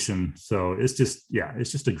the ocean. So it's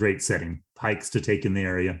just a great setting, hikes to take in the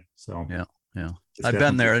area. So I've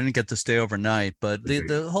been there. I didn't get to stay overnight, but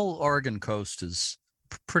the whole Oregon coast is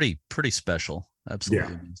pretty special.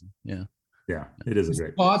 Absolutely amazing. Yeah, it is a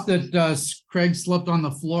great spot that Craig slept on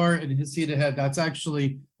the floor in Heceta Head. That's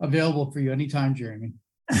actually available for you anytime, Jeremy.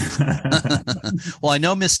 Well, I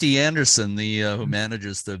know Misty Anderson, who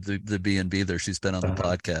manages the B&B there. She's been on the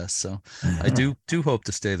podcast, so I do hope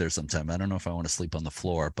to stay there sometime. I don't know if I want to sleep on the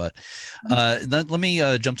floor, but let me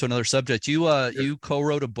jump to another subject. You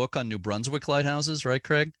co-wrote a book on New Brunswick lighthouses, right,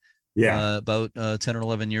 Craig? Yeah, about 10 or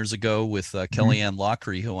 11 years ago with Kellyanne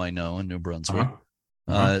Lockery, who I know in New Brunswick.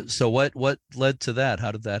 So what led to that?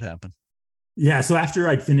 How did that happen? Yeah, so after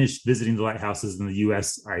I'd finished visiting the lighthouses in the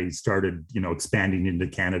U.S., I started, expanding into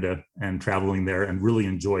Canada and traveling there, and really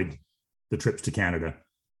enjoyed the trips to Canada.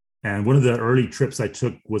 And one of the early trips I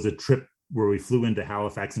took was a trip where we flew into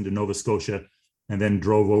Halifax, into Nova Scotia, and then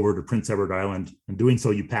drove over to Prince Edward Island. And doing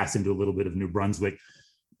so, you pass into a little bit of New Brunswick.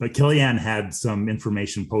 But Kellyanne had some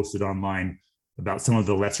information posted online about some of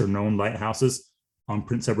the lesser known lighthouses on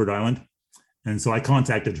Prince Edward Island. And so I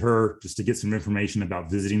contacted her just to get some information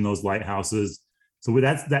about visiting those lighthouses. So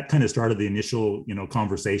that kind of started the initial,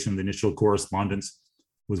 conversation, the initial correspondence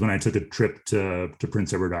was when I took a trip to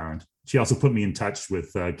Prince Edward Island. She also put me in touch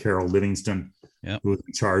with Carol Livingston, who was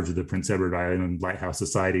in charge of the Prince Edward Island Lighthouse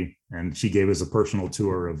Society. And she gave us a personal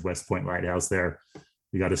tour of West Point Lighthouse there.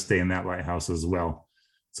 We got to stay in that lighthouse as well.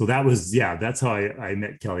 So that's how I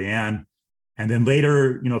met Kellyanne. And then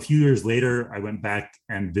later, a few years later, I went back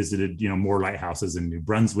and visited, more lighthouses in New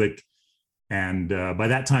Brunswick. And by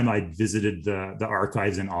that time, I'd visited the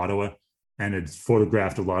archives in Ottawa and had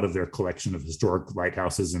photographed a lot of their collection of historic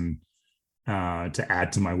lighthouses and to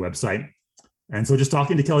add to my website. And so just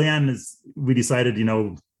talking to Kellyanne, we decided,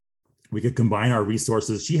 we could combine our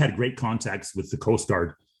resources. She had great contacts with the Coast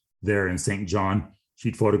Guard there in St. John.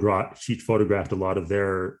 She'd photographed a lot of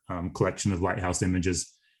their collection of lighthouse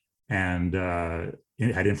images, and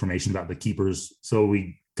it had information about the keepers. So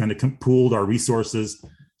we kind of pooled our resources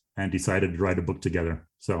and decided to write a book together.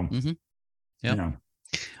 So,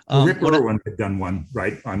 Well, Rip Irwin had done one,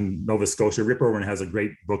 right, on Nova Scotia. Rip Irwin has a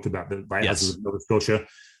great book about the lighthouses of Nova Scotia.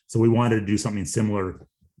 So we wanted to do something similar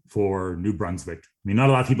for New Brunswick. I mean, not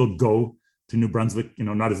a lot of people go to New Brunswick,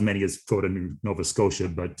 not as many as go to Nova Scotia,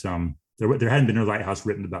 but there hadn't been a lighthouse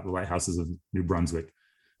written about the lighthouses of New Brunswick.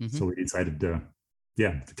 Mm-hmm. So we decided to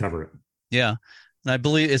cover it. Yeah. And I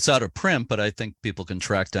believe it's out of print, but I think people can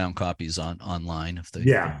track down copies online if they.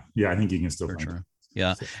 Yeah. I think you can still find it.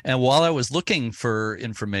 Yeah. And while I was looking for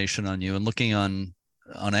information on you and looking on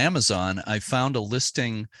Amazon, I found a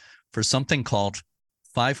listing for something called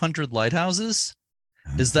 500 Lighthouses.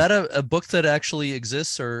 Is that a book that actually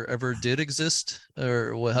exists or ever did exist?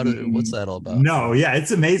 Or what's that all about? No, yeah,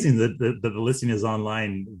 it's amazing that the listing is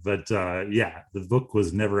online, but the book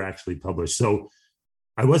was never actually published. So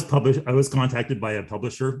I was contacted by a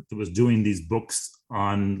publisher that was doing these books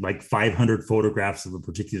on like 500 photographs of a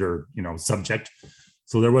particular, subject.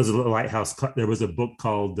 So there was a lighthouse. There was a book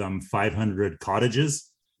called 500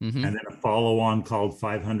 Cottages, mm-hmm. and then a follow-on called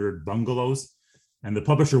 500 Bungalows. And the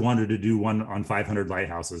publisher wanted to do one on 500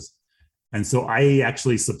 lighthouses. And so I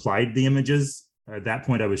actually supplied the images. At that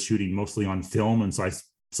point, I was shooting mostly on film, and so I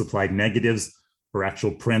supplied negatives or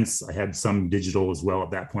actual prints. I had some digital as well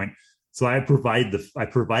at that point. So I provided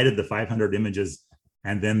the 500 images,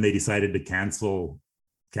 and then they decided to cancel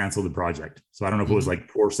the project. So I don't know if it was like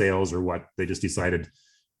poor sales or what. They just decided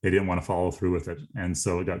they didn't want to follow through with it, and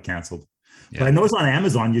so it got canceled. Yeah. But I noticed on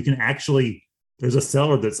Amazon you can actually, there's a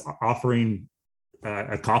seller that's offering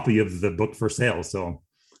a copy of the book for sale. So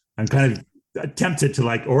I'm kind of tempted to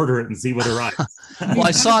like order it and see what arrives. Well,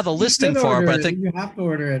 I saw the listing for it, but I think you have to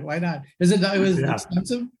order it. Why not? It was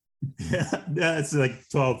expensive? Yeah, it's like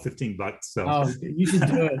 $12-15. So you should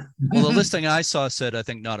do it. Well, the listing I saw said I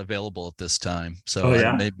think not available at this time. So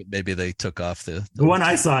maybe they took off the one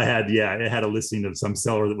I saw had it had a listing of some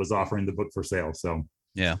seller that was offering the book for sale. So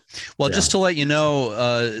yeah. Well, just to let you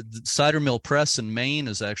know, Cider Mill Press in Maine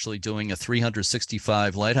is actually doing a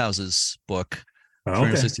 365 lighthouses book.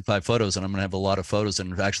 365 photos, and I'm going to have a lot of photos.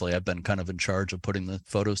 And actually, I've been kind of in charge of putting the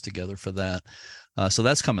photos together for that. So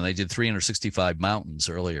that's coming. They did 365 mountains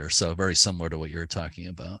earlier, so very similar to what you're talking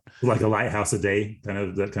about. Like a lighthouse a day, kind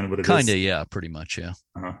of what it is. Kind of, yeah, pretty much, yeah.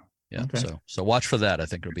 Uh-huh. Yeah. Okay. So watch for that. I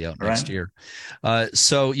think it'll be out next year.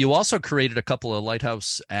 So you also created a couple of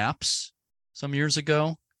lighthouse apps some years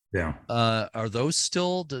ago. Yeah. Are those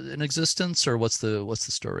still in existence, or what's the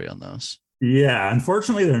story on those? Yeah,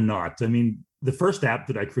 unfortunately, they're not. I mean, the first app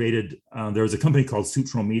that I created, there was a company called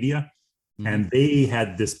Sutro Media, and they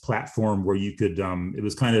had this platform where you could, it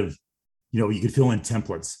was kind of, you could fill in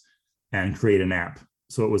templates and create an app.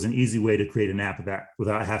 So it was an easy way to create an app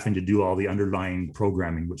without having to do all the underlying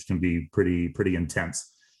programming, which can be pretty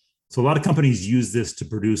intense. So a lot of companies use this to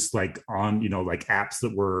produce like apps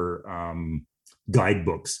that were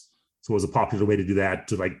guidebooks. So it was a popular way to do that,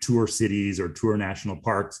 to like tour cities or tour national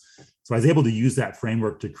parks. So I was able to use that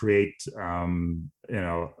framework to create,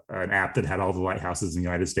 an app that had all the lighthouses in the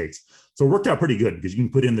United States. So it worked out pretty good because you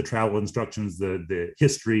can put in the travel instructions, the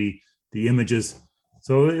history, the images.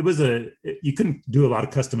 So you couldn't do a lot of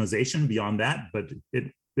customization beyond that, but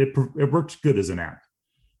it worked good as an app.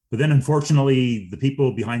 But then unfortunately, the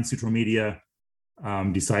people behind Sutro Media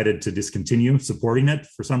decided to discontinue supporting it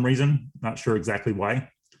for some reason. Not sure exactly why.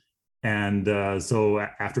 And so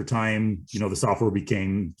after time, the software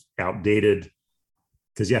became outdated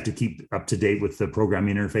because you have to keep up to date with the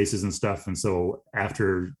programming interfaces and stuff. And so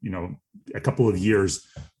after, a couple of years,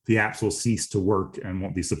 the apps will cease to work and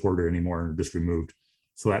won't be supported anymore and just removed.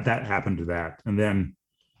 So that happened to that. And then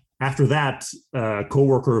after that, a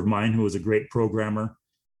coworker of mine who was a great programmer,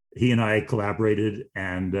 he and I collaborated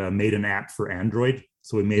and made an app for Android.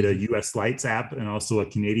 So we made a US Lights app and also a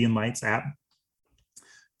Canadian Lights app.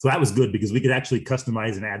 So that was good because we could actually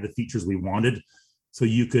customize and add the features we wanted. So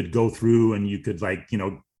you could go through and you could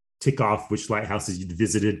tick off which lighthouses you'd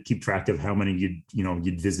visited, keep track of how many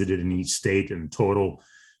you'd visited in each state and total.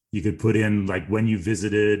 You could put in like when you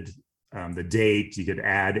visited, the date, you could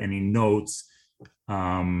add any notes.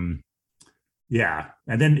 And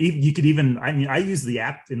then you could I use the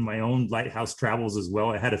app in my own lighthouse travels as well.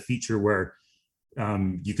 I had a feature where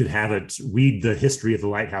you could have it read the history of the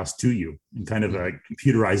lighthouse to you in kind of a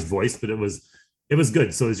computerized voice, but it was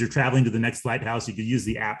good. So as you're traveling to the next lighthouse, you could use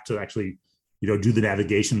the app to actually, do the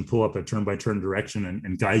navigation, pull up a turn-by-turn direction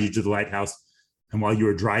and guide you to the lighthouse. And while you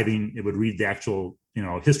were driving, it would read the actual,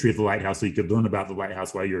 history of the lighthouse, so you could learn about the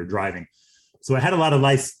lighthouse while you were driving. So it had a lot of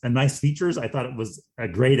nice features. I thought it was a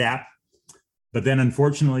great app. But then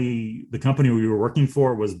unfortunately, the company we were working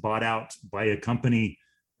for was bought out by a company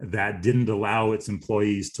that didn't allow its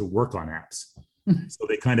employees to work on apps. So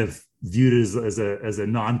they kind of viewed it as a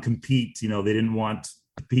non-compete. They didn't want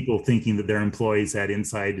people thinking that their employees had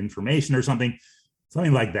inside information or something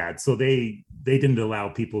like that. So they didn't allow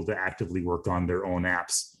people to actively work on their own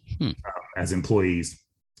apps as employees.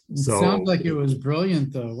 So sounds like it was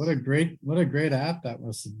brilliant, though. What a great app that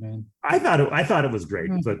must have been. I thought it was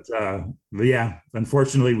great, but yeah,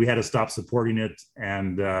 unfortunately, we had to stop supporting it,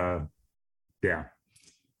 and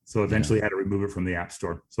so eventually had to remove it from the App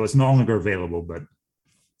Store. So it's no longer available, but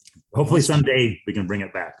hopefully someday we can bring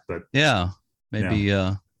it back. But maybe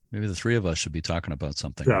the three of us should be talking about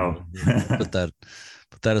something. So put that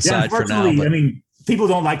aside for now. But I mean, people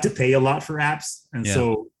don't like to pay a lot for apps, and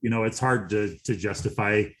so it's hard to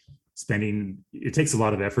justify spending. It takes a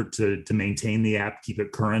lot of effort to maintain the app, keep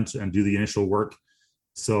it current, and do the initial work.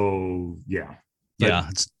 So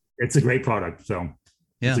it's a great product. So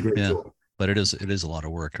it's a great tool. But it is a lot of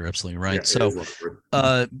work. You're absolutely right. Yeah,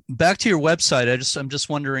 so back to your website. I'm just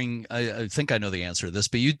wondering, I think I know the answer to this,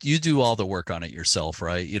 but you do all the work on it yourself,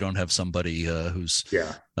 right? You don't have somebody who's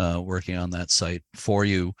working on that site for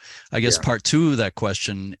you. I guess part two of that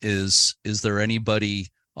question is there anybody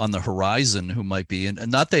on the horizon who might be, and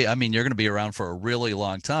not you're going to be around for a really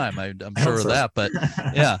long time. I'm sure of that, but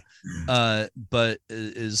but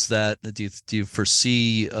is that, do you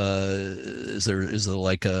foresee, is there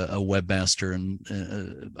like a webmaster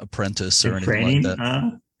and apprentice or anything training, like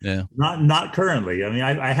that? Not currently. I mean,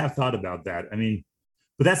 I have thought about that. I mean,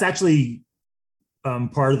 but that's actually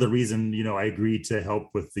part of the reason, I agreed to help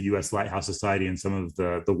with the U.S. Lighthouse Society and some of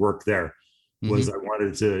the work there. Was I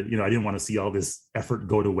wanted to, I didn't want to see all this effort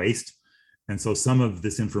go to waste. And so some of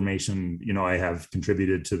this information, I have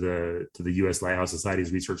contributed to the U.S. Lighthouse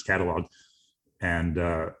Society's research catalog and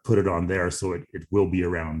put it on there. So it will be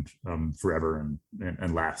around forever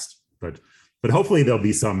and last. But hopefully there'll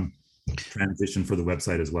be some transition for the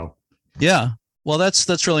website as well. Yeah. Well,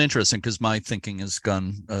 that's really interesting because my thinking has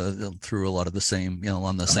gone through a lot of the same,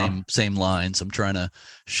 on the same lines. I'm trying to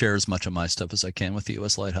share as much of my stuff as I can with the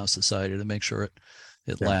U.S. Lighthouse Society to make sure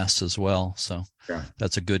it lasts as well. So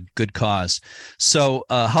that's a good cause. So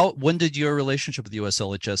when did your relationship with U.S.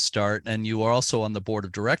 LHS start? And you are also on the board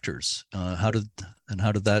of directors. How did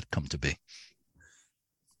that come to be?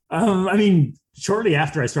 I mean, shortly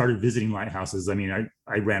after I started visiting lighthouses, I mean,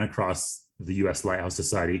 I ran across the U.S. Lighthouse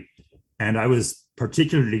Society. And I was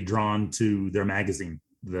particularly drawn to their magazine,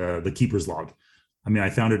 the Keeper's Log. I mean,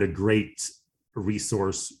 I found it a great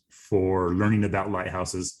resource for learning about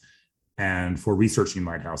lighthouses and for researching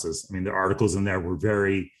lighthouses. I mean, the articles in there were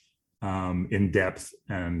very in depth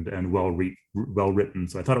and well written.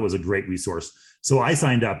 So I thought it was a great resource. So I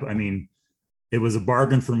signed up. I mean, it was a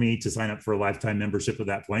bargain for me to sign up for a lifetime membership at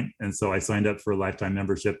that point. And so I signed up for a lifetime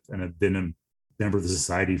membership and have been a member of the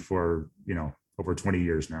society for, over 20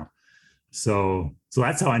 years now. So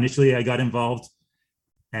that's how initially I got involved,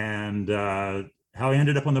 and how I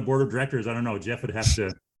ended up on the board of directors. I don't know. Jeff would have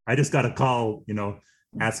to. I just got a call,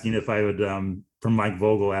 asking if I would, from Mike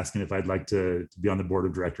Vogel, asking if I'd like to be on the board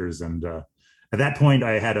of directors. And at that point,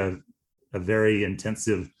 I had a very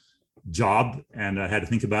intensive job, and I had to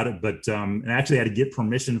think about it. But and I actually had to get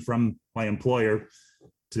permission from my employer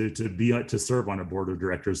to serve on a board of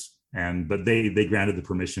directors. But they granted the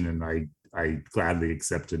permission, and I gladly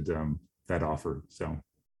accepted that offer. So,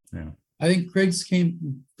 I think Craig's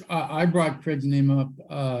I brought Craig's name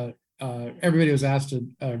up. Everybody was asked to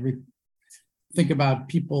think about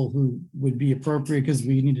people who would be appropriate because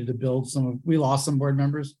we needed to build we lost some board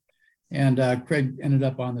members, and Craig ended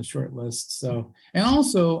up on the short list. So, and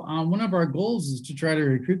also one of our goals is to try to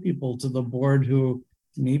recruit people to the board who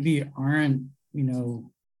maybe aren't,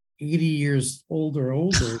 80 years old or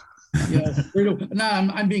older.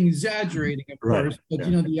 I'm being exaggerating, of course, but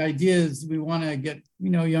the idea is we want to get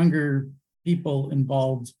younger people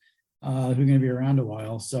involved who are going to be around a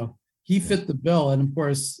while. So he fit the bill, and of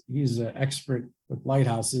course he's an expert with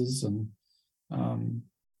lighthouses, and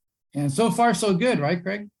so far so good, right,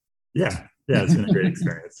 Craig? Yeah, it's been a great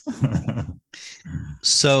experience.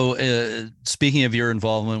 So speaking of your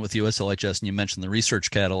involvement with USLHS, and you mentioned the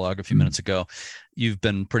research catalog a few minutes ago, you've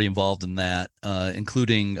been pretty involved in that,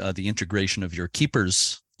 including the integration of your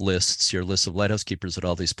keepers lists, your list of lighthouse keepers at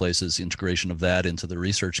all these places, integration of that into the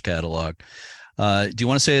research catalog. Do you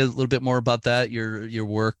want to say a little bit more about that, your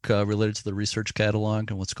work related to the research catalog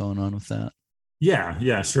and what's going on with that?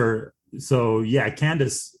 Yeah, sure. So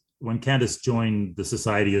when Candace joined the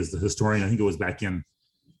society as the historian, I think it was back in,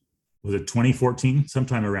 was it 2014,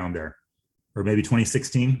 sometime around there, or maybe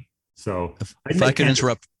 2016. So if I can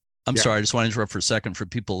interrupt, I'm sorry, I just want to interrupt for a second for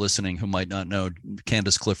people listening who might not know.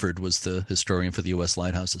 Candace Clifford was the historian for the U.S.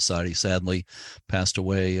 Lighthouse Society, sadly passed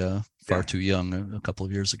away far too young a couple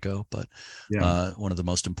of years ago, but one of the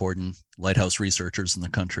most important lighthouse researchers in the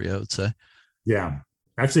country, I would say. Yeah.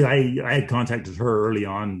 Actually, I had contacted her early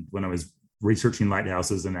on when I was researching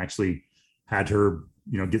lighthouses, and actually had her,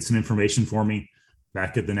 get some information for me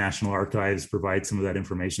back at the National Archives, provide some of that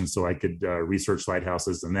information so I could research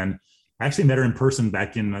lighthouses. And then I actually met her in person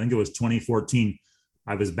back in, I think it was 2014.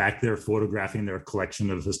 I was back there photographing their collection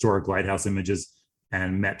of historic lighthouse images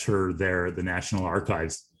and met her there at the National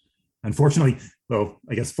Archives. Unfortunately,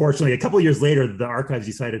 fortunately, a couple of years later, the archives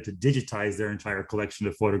decided to digitize their entire collection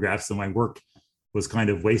of photographs, so my work was kind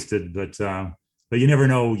of wasted. But you never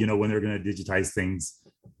know, when they're going to digitize things.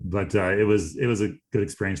 But it was a good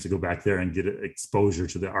experience to go back there and get exposure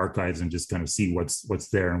to the archives and just kind of see what's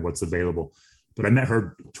there and what's available. But I met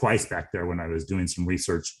her twice back there when I was doing some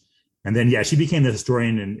research. And then, she became the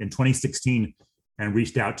historian in 2016 and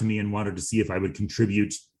reached out to me and wanted to see if I would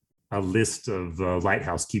contribute a list of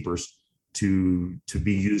lighthouse keepers to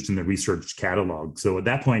be used in the research catalog. So at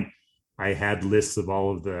that point, I had lists of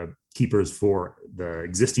all of the keepers for the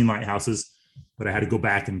existing lighthouses, but I had to go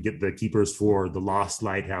back and get the keepers for the lost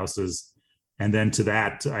lighthouses. And then to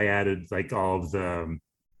that, I added like all of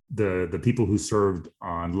the people who served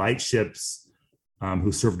on lightships,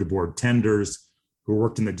 who served aboard tenders, who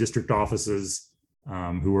worked in the district offices,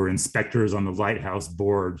 who were inspectors on the lighthouse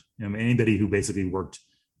board. Anybody who basically worked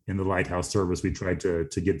in the lighthouse service, we tried to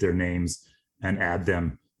get their names and add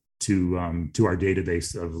them to our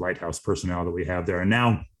database of lighthouse personnel that we have there. And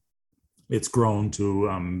now it's grown to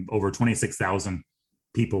over 26,000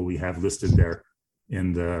 people we have listed there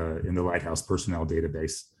in the lighthouse personnel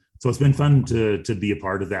database. So it's been fun to be a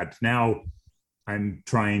part of that. Now I'm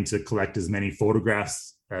trying to collect as many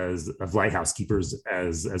photographs of lighthouse keepers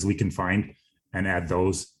as we can find and add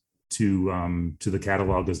those to the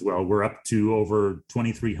catalog as well. We're up to over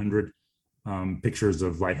 2,300 pictures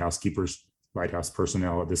of lighthouse keepers, lighthouse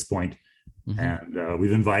personnel at this point. Mm-hmm. And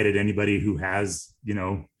we've invited anybody who has,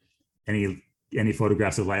 any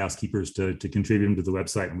photographs of lighthouse keepers to contribute them to the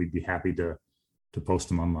website, and we'd be happy to post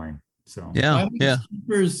them online. So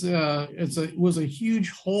keepers, it was a huge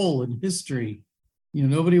hole in history.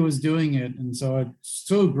 Nobody was doing it, and so it's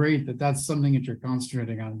so great that that's something that you're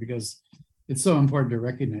concentrating on, because it's so important to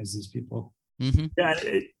recognize these people. Mm-hmm. Yeah,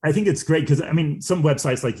 I think it's great because some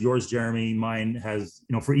websites like yours, Jeremy, mine has,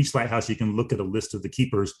 for each lighthouse you can look at a list of the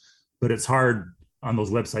keepers, but it's hard on those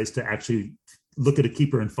websites to actually look at a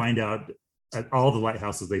keeper and find out at all the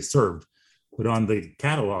lighthouses they served. But on the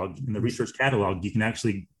catalog, in the research catalog, you can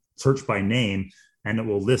actually search by name, and it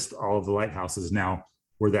will list all of the lighthouses now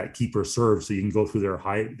where that keeper served, so you can go through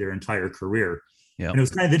their entire career. Yeah. And it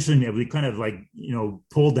was kind of interesting that we kind of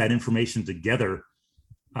pulled that information together.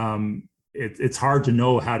 It's hard to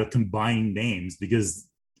know how to combine names because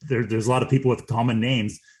there's a lot of people with common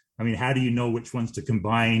names. How do you know which ones to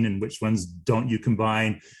combine and which ones don't you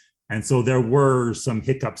combine? And so there were some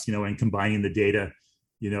hiccups, in combining the data.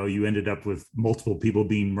 You ended up with multiple people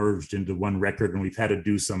being merged into one record, and we've had to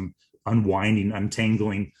do some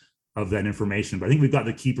untangling of that information. But I think we've got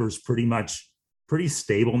the keepers pretty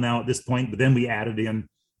stable now at this point. But then we added in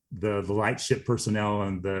the lightship personnel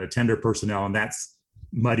and the tender personnel, and that's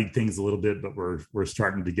muddied things a little bit, but we're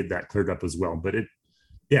starting to get that cleared up as well. But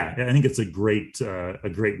I think it's a great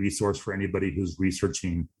resource for anybody who's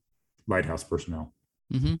researching lighthouse personnel.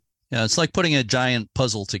 Mm-hmm. Yeah, it's like putting a giant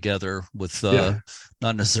puzzle together with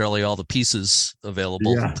not necessarily all the pieces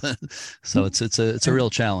available. Yeah. So it's a real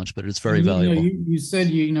challenge, but it's very valuable. You said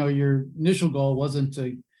your initial goal wasn't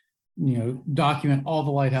to document all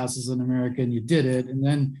the lighthouses in America, and you did it. And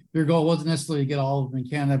then your goal wasn't necessarily to get all of them in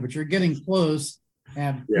Canada, but you're getting close.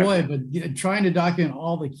 And but trying to document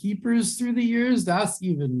all the keepers through the years, that's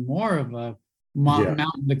even more of a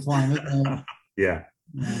mountain to climb.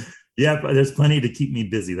 Yeah, but there's plenty to keep me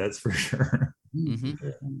busy, that's for sure. Mm-hmm.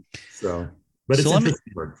 So it's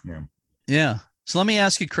interesting work. Yeah. So let me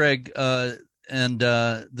ask you, Craig, and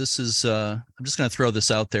this is I'm just going to throw this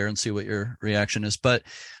out there and see what your reaction is. But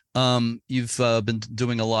you've been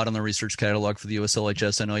doing a lot on the research catalog for the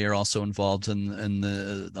USLHS. I know you're also involved on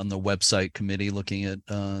the website committee, looking at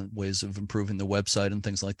ways of improving the website and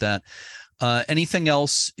things like that. Anything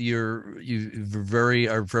else you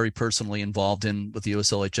are very personally involved in with the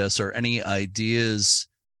USLHS, or any ideas?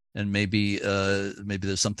 And maybe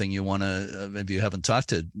there's something you want to, maybe you haven't talked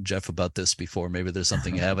to Jeff about this before. Maybe there's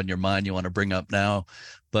something you have in your mind you want to bring up now.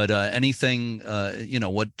 But anything,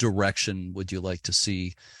 what direction would you like to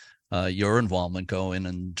see your involvement go in,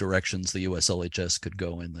 and directions the USLHS could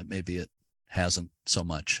go in that maybe it hasn't so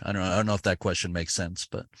much? I don't know if that question makes sense,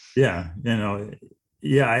 but I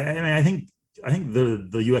think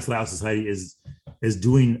the U.S. Lighthouse Society is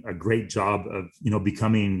doing a great job of,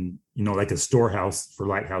 becoming, like a storehouse for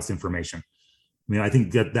lighthouse information. I mean, I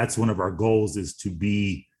think that that's one of our goals, is to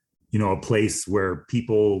be, a place where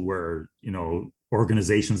people, where,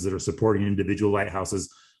 organizations that are supporting individual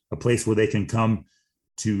lighthouses, a place where they can come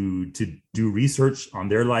to do research on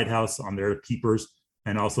their lighthouse, on their keepers,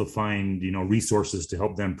 and also find, resources to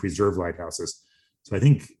help them preserve lighthouses. So I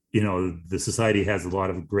think, the society has a lot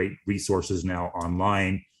of great resources now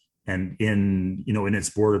online, and in its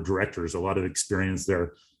board of directors, a lot of experience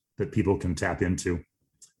there that people can tap into.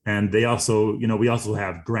 And they also, we also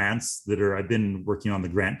have grants that I've been working on the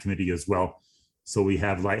grant committee as well. So we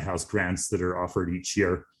have lighthouse grants that are offered each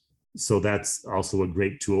year. So that's also a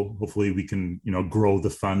great tool. Hopefully we can, grow the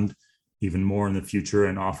fund even more in the future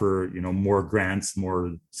and offer, more grants,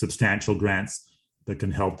 more substantial grants that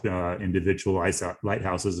can help individual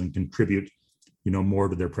lighthouses and contribute, more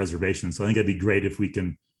to their preservation. So I think it'd be great if we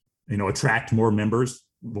can, attract more members,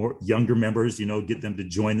 more younger members, get them to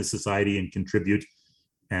join the society and contribute,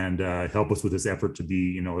 and help us with this effort to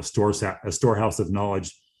be, a storehouse of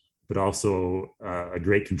knowledge, but also a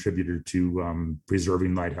great contributor to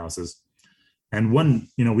preserving lighthouses. And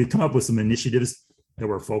we've come up with some initiatives that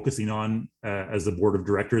we're focusing on as the board of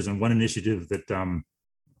directors. And one initiative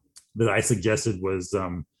that I suggested was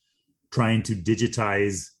trying to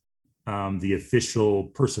digitize the official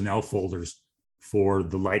personnel folders for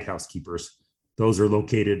the lighthouse keepers. Those are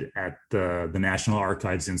located at the National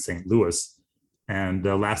Archives in St. Louis. And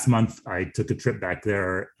last month, I took a trip back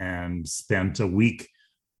there and spent a week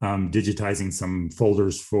digitizing some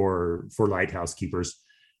folders for lighthouse keepers,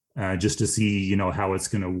 just to see, how it's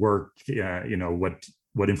going to work,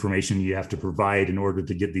 what information you have to provide in order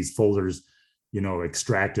to get these folders,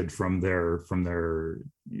 extracted from their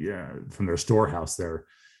storehouse there.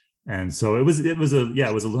 And so it was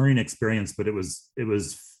a learning experience, but it was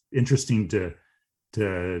interesting to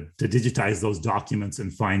digitize those documents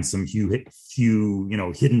and find some few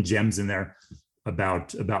hidden gems in there about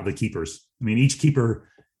the keepers. I mean, each keeper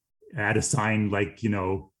had a sign, like,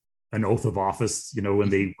 an oath of office, when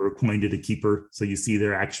they were appointed a keeper. So you see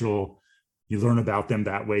you learn about them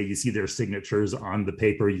that way. You see their signatures on the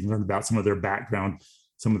paper. You learn about some of their background,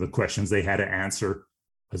 some of the questions they had to answer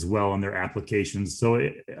as well on their applications. So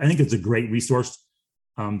I think it's a great resource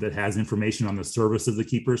that has information on the service of the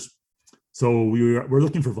keepers. So we're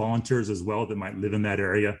looking for volunteers as well that might live in that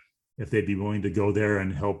area, if they'd be willing to go there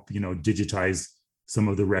and help, digitize some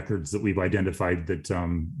of the records that we've identified that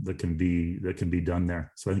can be done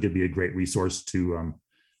there. So I think it'd be a great resource to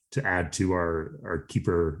add to our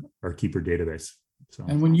keeper database. So.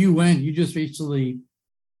 And when you went, you just basically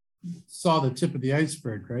saw the tip of the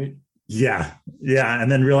iceberg, right? Yeah, and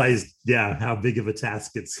then realized, how big of a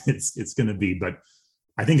task it's going to be. But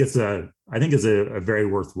I think it's a very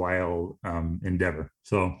worthwhile endeavor.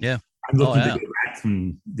 So yeah, I'm looking to get back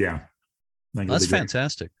and that's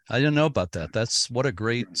fantastic. I didn't know about that. That's what a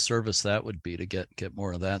great service that would be, to get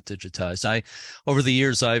more of that digitized. Over the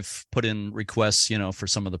years, I've put in requests, for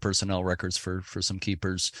some of the personnel records for some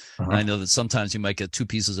keepers. And I know that sometimes you might get 2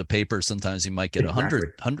 pieces of paper. Sometimes you might get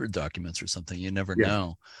 100 documents or something. You never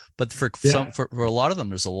know. But for a lot of them,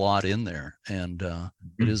 there's a lot in there, and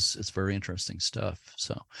it's very interesting stuff.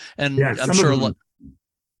 So, and I'm sure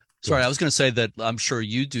sorry, I was going to say that I'm sure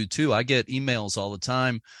you do too. I get emails all the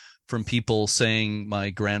time from people saying my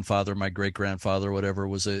grandfather, my great grandfather, whatever,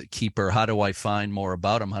 was a keeper. How do I find more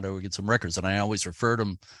about him? How do I get some records? And I always refer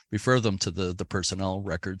them to the personnel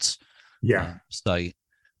records site.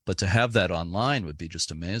 But to have that online would be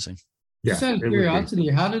just amazing. Just out of curiosity,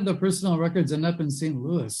 how did the personnel records end up in St.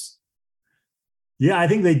 Louis? Yeah, I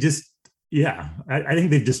think they I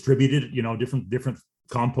think they've distributed, different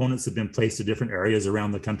components have been placed to different areas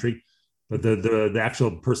around the country. But the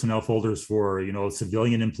actual personnel folders for,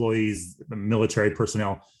 civilian employees, military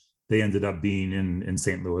personnel, they ended up being in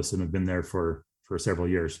St. Louis and have been there for several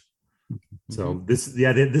years. So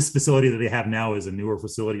this facility that they have now is a newer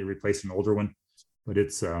facility. It replaced an older one, but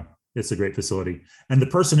it's a great facility. And the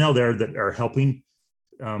personnel there that are helping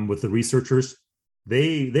with the researchers,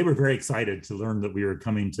 they were very excited to learn that we were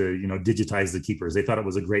coming to, digitize the keepers. They thought it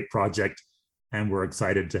was a great project, and were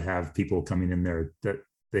excited to have people coming in there that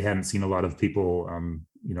they hadn't seen a lot of people,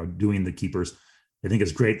 doing the keepers. I think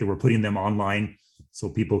it's great that we're putting them online so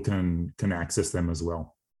people can access them as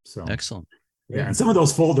well. So excellent. Yeah, and some of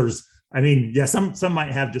those folders, I mean, some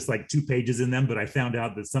might have just like 2 pages in them, but I found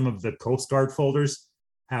out that some of the Coast Guard folders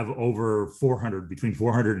have over 400, between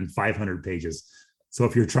 400 and 500 pages. So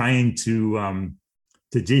if you're trying to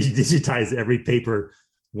digitize every paper,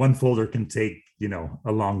 one folder can take,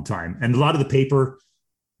 a long time. And a lot of the paper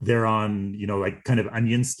they're on, like kind of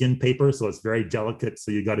onion skin paper. So it's very delicate.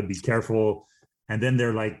 So you got to be careful. And then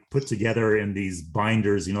they're like put together in these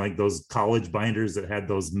binders, like those college binders that had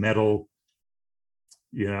those metal,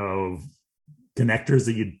 connectors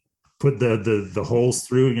that you put the holes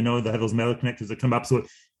through, that have those metal connectors that come up. So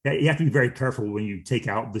you have to be very careful when you take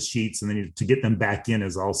out the sheets, and then to get them back in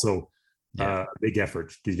is also a big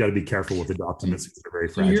effort. You got to be careful with the documents because they're very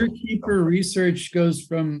fragile. So your keeper research goes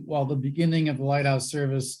from the beginning of the Lighthouse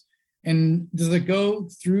Service, and does it go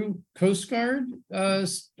through Coast Guard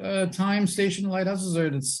time station lighthouses, or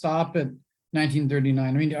did it stop at 1939?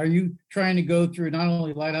 I mean, are you trying to go through not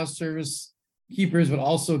only Lighthouse Service keepers but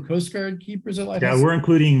also Coast Guard keepers at Lighthouse? Yeah, we're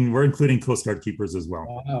including Coast Guard keepers as well.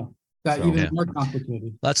 Wow. Even more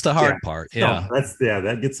complicated. That's the hard part. Yeah. No,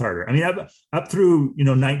 that gets harder. I mean, up through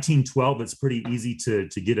 1912, it's pretty easy to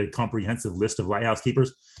get a comprehensive list of lighthouse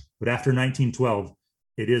keepers. But after 1912,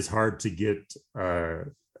 it is hard to get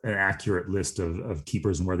an accurate list of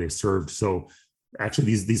keepers and where they served. So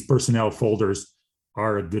actually, these personnel folders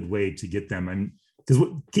are a good way to get them. And because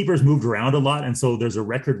keepers moved around a lot, and so there's a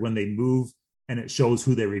record when they move, and it shows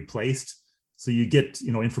who they replaced. So you get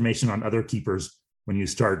information on other keepers when you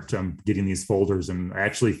start getting these folders. And I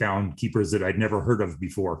actually found keepers that I'd never heard of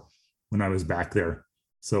before when I was back there.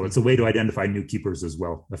 So it's a way to identify new keepers as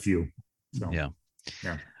well, a few. So,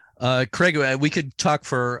 yeah. Craig, we could talk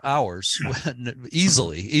for hours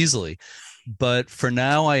easily. But for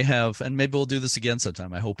now I have, and maybe we'll do this again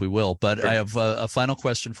sometime. I hope we will, but sure. I have a final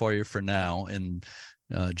question for you for now. And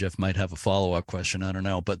Jeff might have a follow-up question. I don't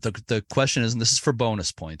know. But the question is, and this is for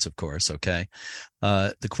bonus points, of course. Okay.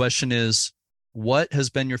 The question is, what has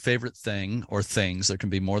been your favorite thing or things, there can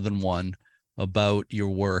be more than one, about your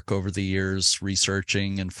work over the years,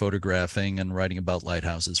 researching and photographing and writing about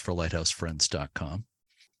lighthouses for lighthousefriends.com?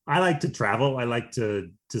 I like to travel. I like to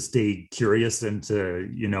stay curious and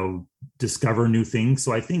to, discover new things.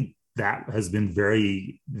 So I think that has been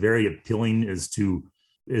very, very appealing, is to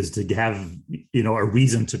have, a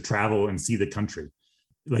reason to travel and see the country.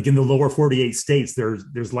 Like in the lower 48 states,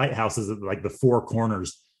 there's lighthouses at like the four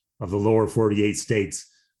corners of the lower 48 states.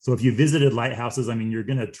 So if you visited lighthouses, I mean, you're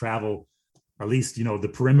going to travel at least,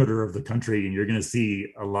 the perimeter of the country, and you're going to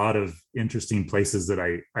see a lot of interesting places that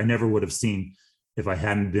I never would have seen if I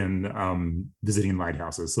hadn't been visiting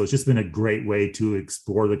lighthouses. So it's just been a great way to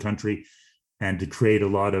explore the country and to create a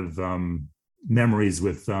lot of memories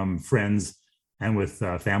with friends and with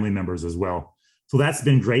family members as well. So that's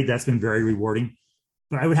been great. That's been very rewarding.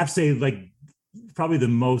 But I would have to say, like, probably the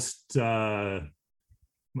most,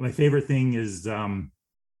 my favorite thing is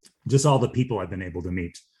just all the people I've been able to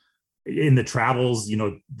meet in the travels,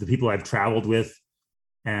 the people I've traveled with.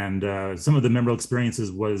 And some of the memorable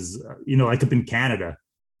experiences was, like up in Canada,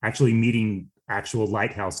 actually meeting actual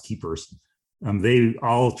lighthouse keepers. They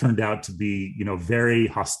all turned out to be, very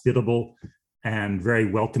hospitable and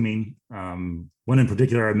very welcoming. One in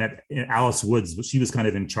particular, I met Alice Woods, but she was kind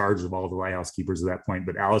of in charge of all the lighthouse keepers at that point.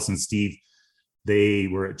 But Alice and Steve, they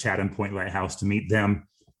were at Chatham Point Lighthouse, to meet them,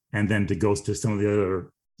 and then to go to some of the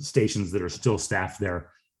other stations that are still staffed there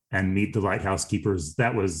and meet the lighthouse keepers.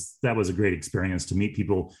 That was a great experience to meet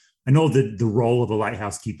people. I know that the role of a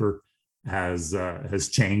lighthouse keeper has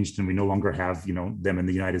changed, and we no longer have them in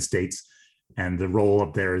the United States, and the role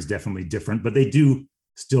up there is definitely different. But they do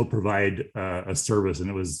still provide a service, and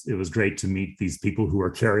it was great to meet these people who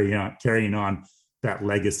are carrying on that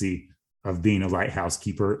legacy of being a lighthouse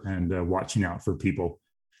keeper and watching out for people,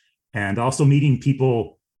 and also meeting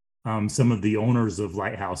people. Some of the owners of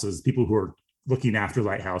lighthouses, people who are looking after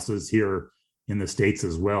lighthouses here in the States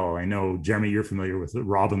as well. I know, Jeremy, you're familiar with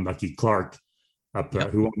Rob and Lucky Clark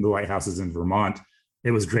who own the lighthouses in Vermont.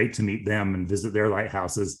 It was great to meet them and visit their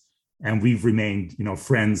lighthouses. And we've remained,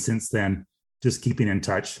 friends since then, just keeping in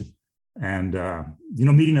touch and,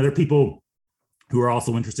 meeting other people who are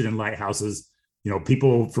also interested in lighthouses,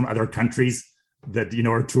 people from other countries that,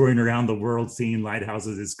 are touring around the world, seeing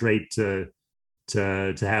lighthouses. It's great to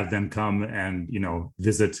have them come and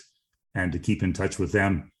visit and to keep in touch with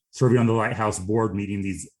them. Serving on the Lighthouse board, meeting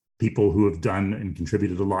these people who have done and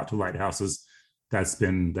contributed a lot to lighthouses, that's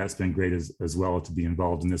been great as well, to be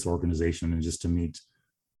involved in this organization and just to meet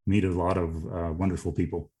a lot of wonderful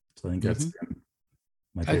people. So I think that's been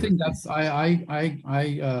my favorite. I think that's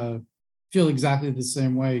I feel exactly the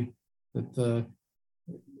same way, that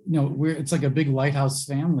it's like a big lighthouse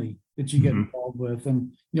family that you get involved with.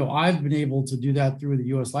 And, I've been able to do that through the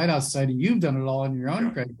U.S. Lighthouse Society. You've done it all on your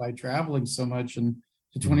own, Craig, by traveling so much and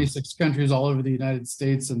to 26 countries all over the United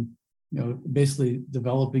States, and, basically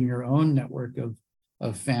developing your own network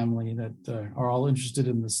of family that are all interested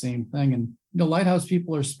in the same thing. And, lighthouse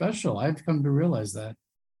people are special. I've come to realize that.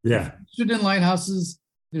 Yeah. In lighthouses,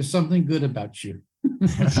 there's something good about you.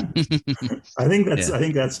 I think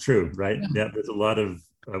that's true, right? Yeah. Yeah, there's a lot of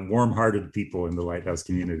warm-hearted people in the lighthouse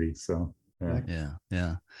community. So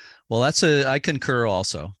yeah. Well, I concur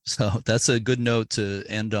also. So that's a good note to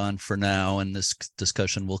end on for now, and this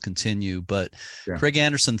discussion will continue. But Craig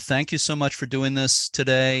Anderson, thank you so much for doing this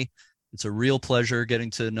today. It's a real pleasure getting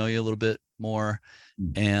to know you a little bit more.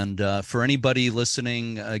 And for anybody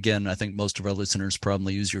listening, again, I think most of our listeners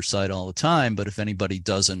probably use your site all the time, but if anybody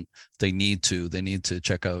doesn't, they need to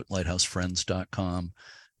check out lighthousefriends.com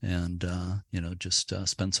and, just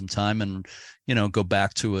spend some time and, go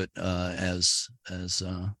back to it if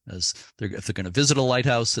they're going to visit a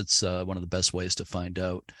lighthouse. It's one of the best ways to find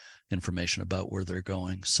out information about where they're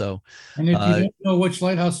going. So, and if you don't know which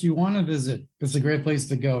lighthouse you want to visit, it's a great place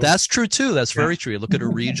to go. That's true too. That's very true. You look at a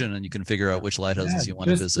region and you can figure out which lighthouses you want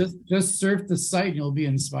to visit. Just surf the site and you'll be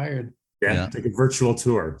inspired. Yeah, take a virtual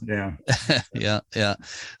tour. Yeah. Yeah.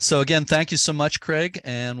 So again, thank you so much, Craig,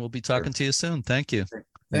 and we'll be talking to you soon. Thank you.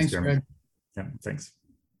 Thanks, Craig. Yeah, thanks.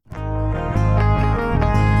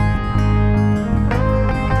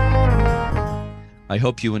 I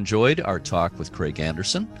hope you enjoyed our talk with Craig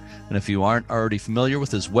Anderson. And if you aren't already familiar with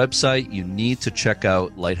his website, you need to check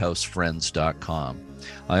out lighthousefriends.com.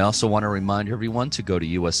 I also want to remind everyone to go to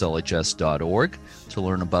uslhs.org to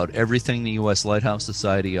learn about everything the U.S. Lighthouse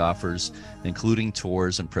Society offers, including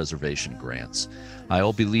tours and preservation grants. I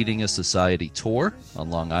will be leading a society tour on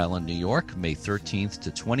Long Island, New York, May 13th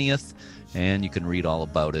to 20th, and you can read all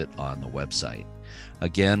about it on the website.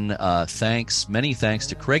 Again, many thanks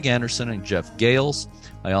to Craig Anderson and Jeff Gales.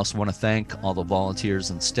 I also want to thank all the volunteers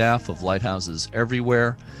and staff of lighthouses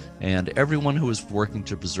everywhere and everyone who is working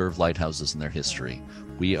to preserve lighthouses and their history.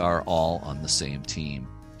 We are all on the same team.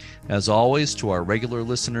 As always, to our regular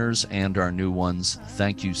listeners and our new ones,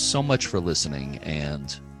 thank you so much for listening,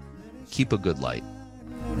 and keep a good light.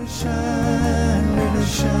 Let it shine, let it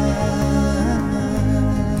shine.